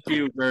 Well, thank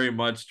you very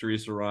much,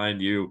 Teresa Rhyne.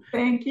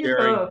 Thank you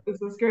both. This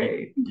was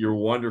great. Your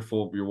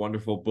wonderful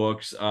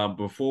books.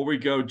 Before we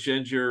go,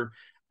 Ginger,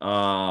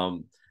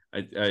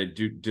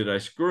 did I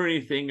screw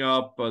anything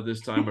up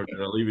this time, or did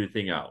I leave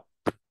anything out?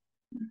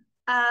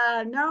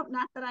 No,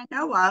 not that I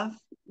know of.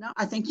 No,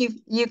 I think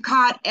you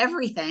caught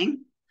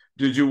everything.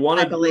 Did you want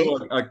to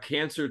do a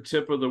cancer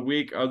tip of the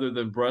week other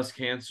than breast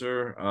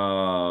cancer?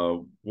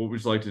 What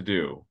would you like to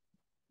do?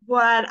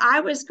 What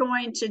I was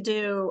going to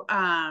do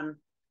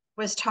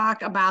was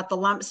talk about the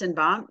lumps and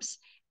bumps,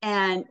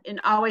 and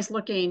always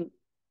looking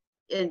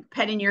and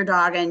petting your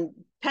dog, and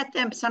pet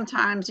them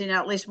sometimes,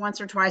 at least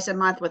once or twice a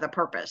month with a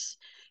purpose.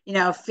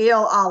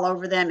 Feel all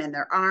over them, in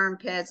their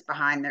armpits,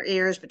 behind their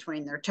ears,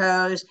 between their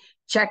toes,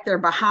 check their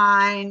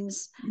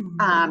behinds.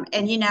 And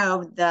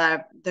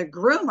the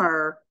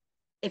groomer,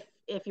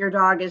 if your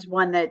dog is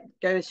one that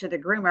goes to the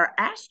groomer,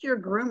 ask your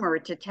groomer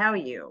to tell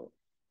you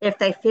if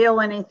they feel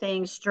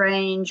anything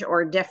strange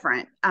or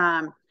different.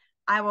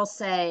 I will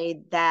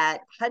say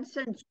that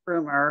Hudson's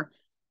groomer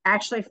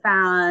actually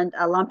found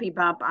a lumpy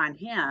bump on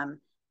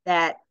him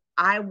that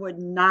I would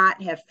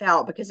not have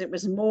felt, because it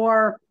was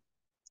more,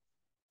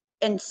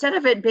 instead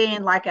of it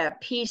being like a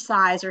pea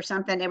size or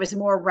something, it was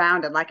more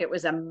rounded, like it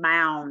was a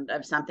mound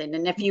of something.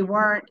 And if you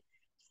weren't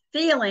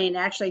feeling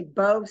actually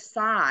both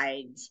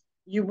sides,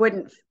 you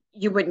wouldn't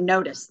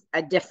notice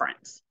a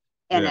difference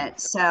in Yeah. it.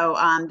 So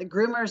the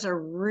groomers are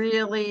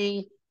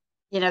really,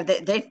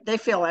 they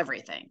feel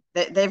everything.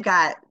 They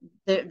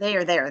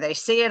are there. They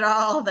see it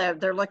all.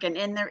 They're looking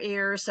in their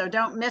ears. So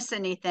don't miss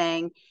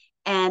anything,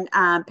 and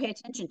pay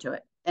attention to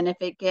it. And if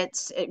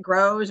it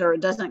grows or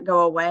it doesn't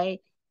go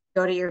away,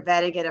 go to your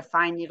vet and get a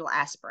fine needle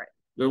aspirate.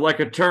 They're like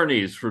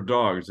attorneys for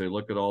dogs. They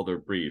look at all their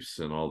briefs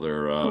and all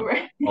their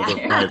Right.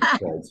 private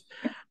cards.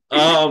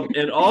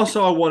 And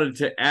also, I wanted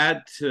to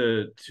add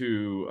to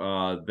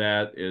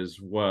that as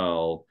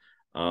well,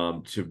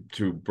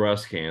 to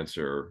breast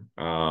cancer.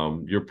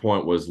 Your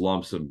point was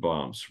lumps and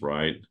bumps,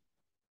 right?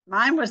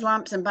 Mine was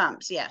lumps and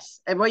bumps, yes.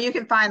 Well, you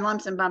can find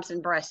lumps and bumps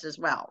in breast as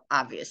well,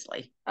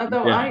 obviously.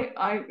 Although Yeah,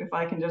 if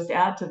I can just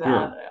add to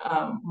that,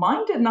 sure.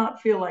 mine did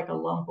not feel like a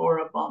lump or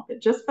a bump.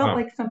 It just felt Huh.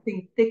 like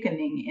something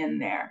thickening in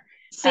there.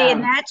 See,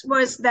 and that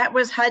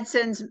was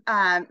Hudson's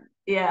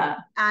Yeah,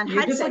 on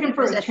you're just Hudson. looking It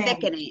for was a a change.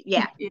 thickening,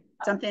 yeah, Yeah,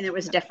 something that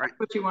was different.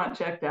 what you want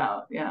checked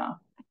out. Yeah.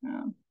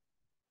 Yeah.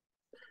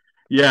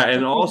 Yeah,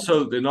 and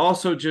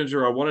also,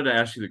 Ginger, I wanted to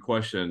ask you the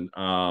question.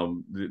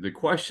 The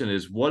question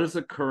is, what is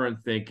the current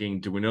thinking?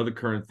 Do we know the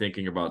current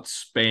thinking about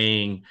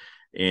spaying,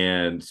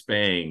 and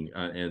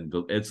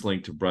its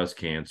link to breast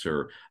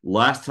cancer?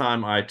 Last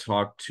time I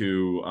talked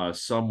to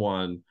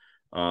someone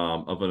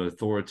of an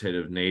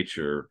authoritative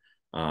nature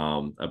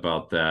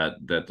about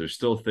that they're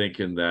still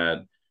thinking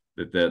that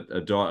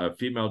a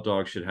female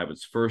dog should have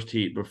its first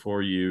heat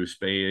before you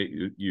spay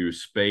it. You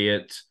spay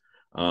it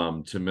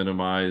to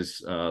minimize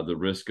the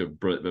risk of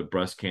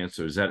breast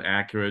cancer. Is that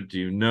accurate? Do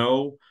you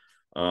know?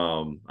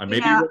 I You may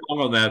be know,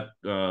 wrong on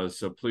that,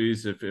 so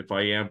please, if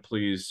I am,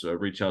 please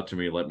reach out to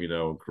me, let me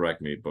know, and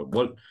correct me. But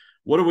what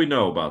do we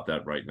know about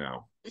that right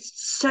now?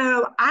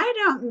 so I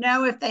don't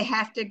know if they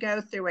have to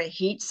go through a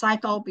heat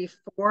cycle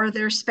before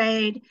they're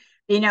spayed,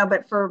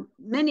 but for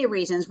many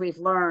reasons we've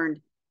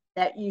learned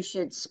that you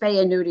should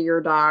spay and neuter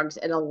your dogs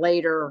at a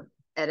later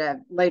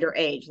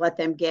age. Let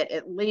them get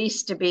at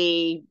least to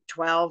be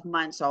 12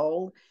 months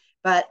old.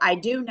 But I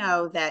do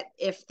know that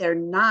if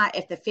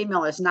the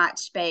female is not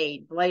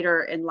spayed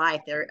later in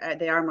life,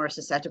 they are more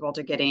susceptible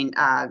to getting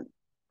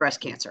breast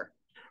cancer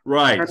or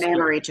Right.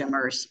 mammary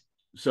tumors.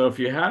 So if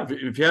you have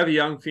a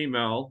young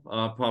female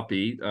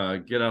puppy,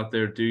 get out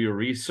there, do your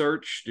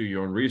research, do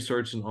your own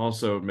research, and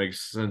also it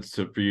makes sense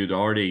for you to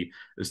already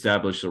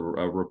establish a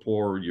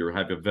rapport. You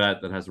have a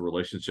vet that has a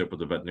relationship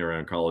with a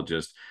veterinary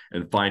oncologist,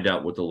 and find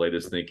out what the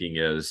latest thinking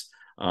is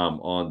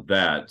on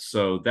that.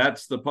 So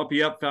that's the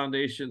Puppy Up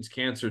Foundation's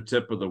Cancer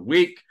Tip of the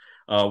Week.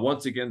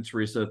 Once again,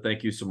 Teresa,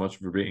 thank you so much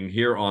for being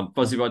here on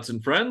Fuzzybutts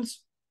and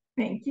Friends.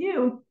 Thank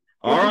you.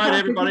 All Good to right, talk with you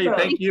everybody. both.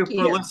 Thank you Thank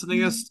for you.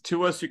 listening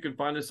to us. You can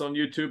find us on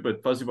YouTube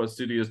at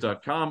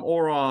fuzzybutstudios.com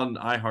or on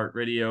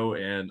iHeartRadio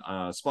and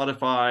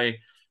Spotify.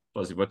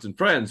 Fuzzybutts and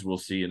Friends. We'll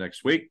see you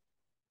next week.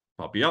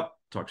 Puppy up.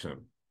 Talk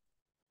soon.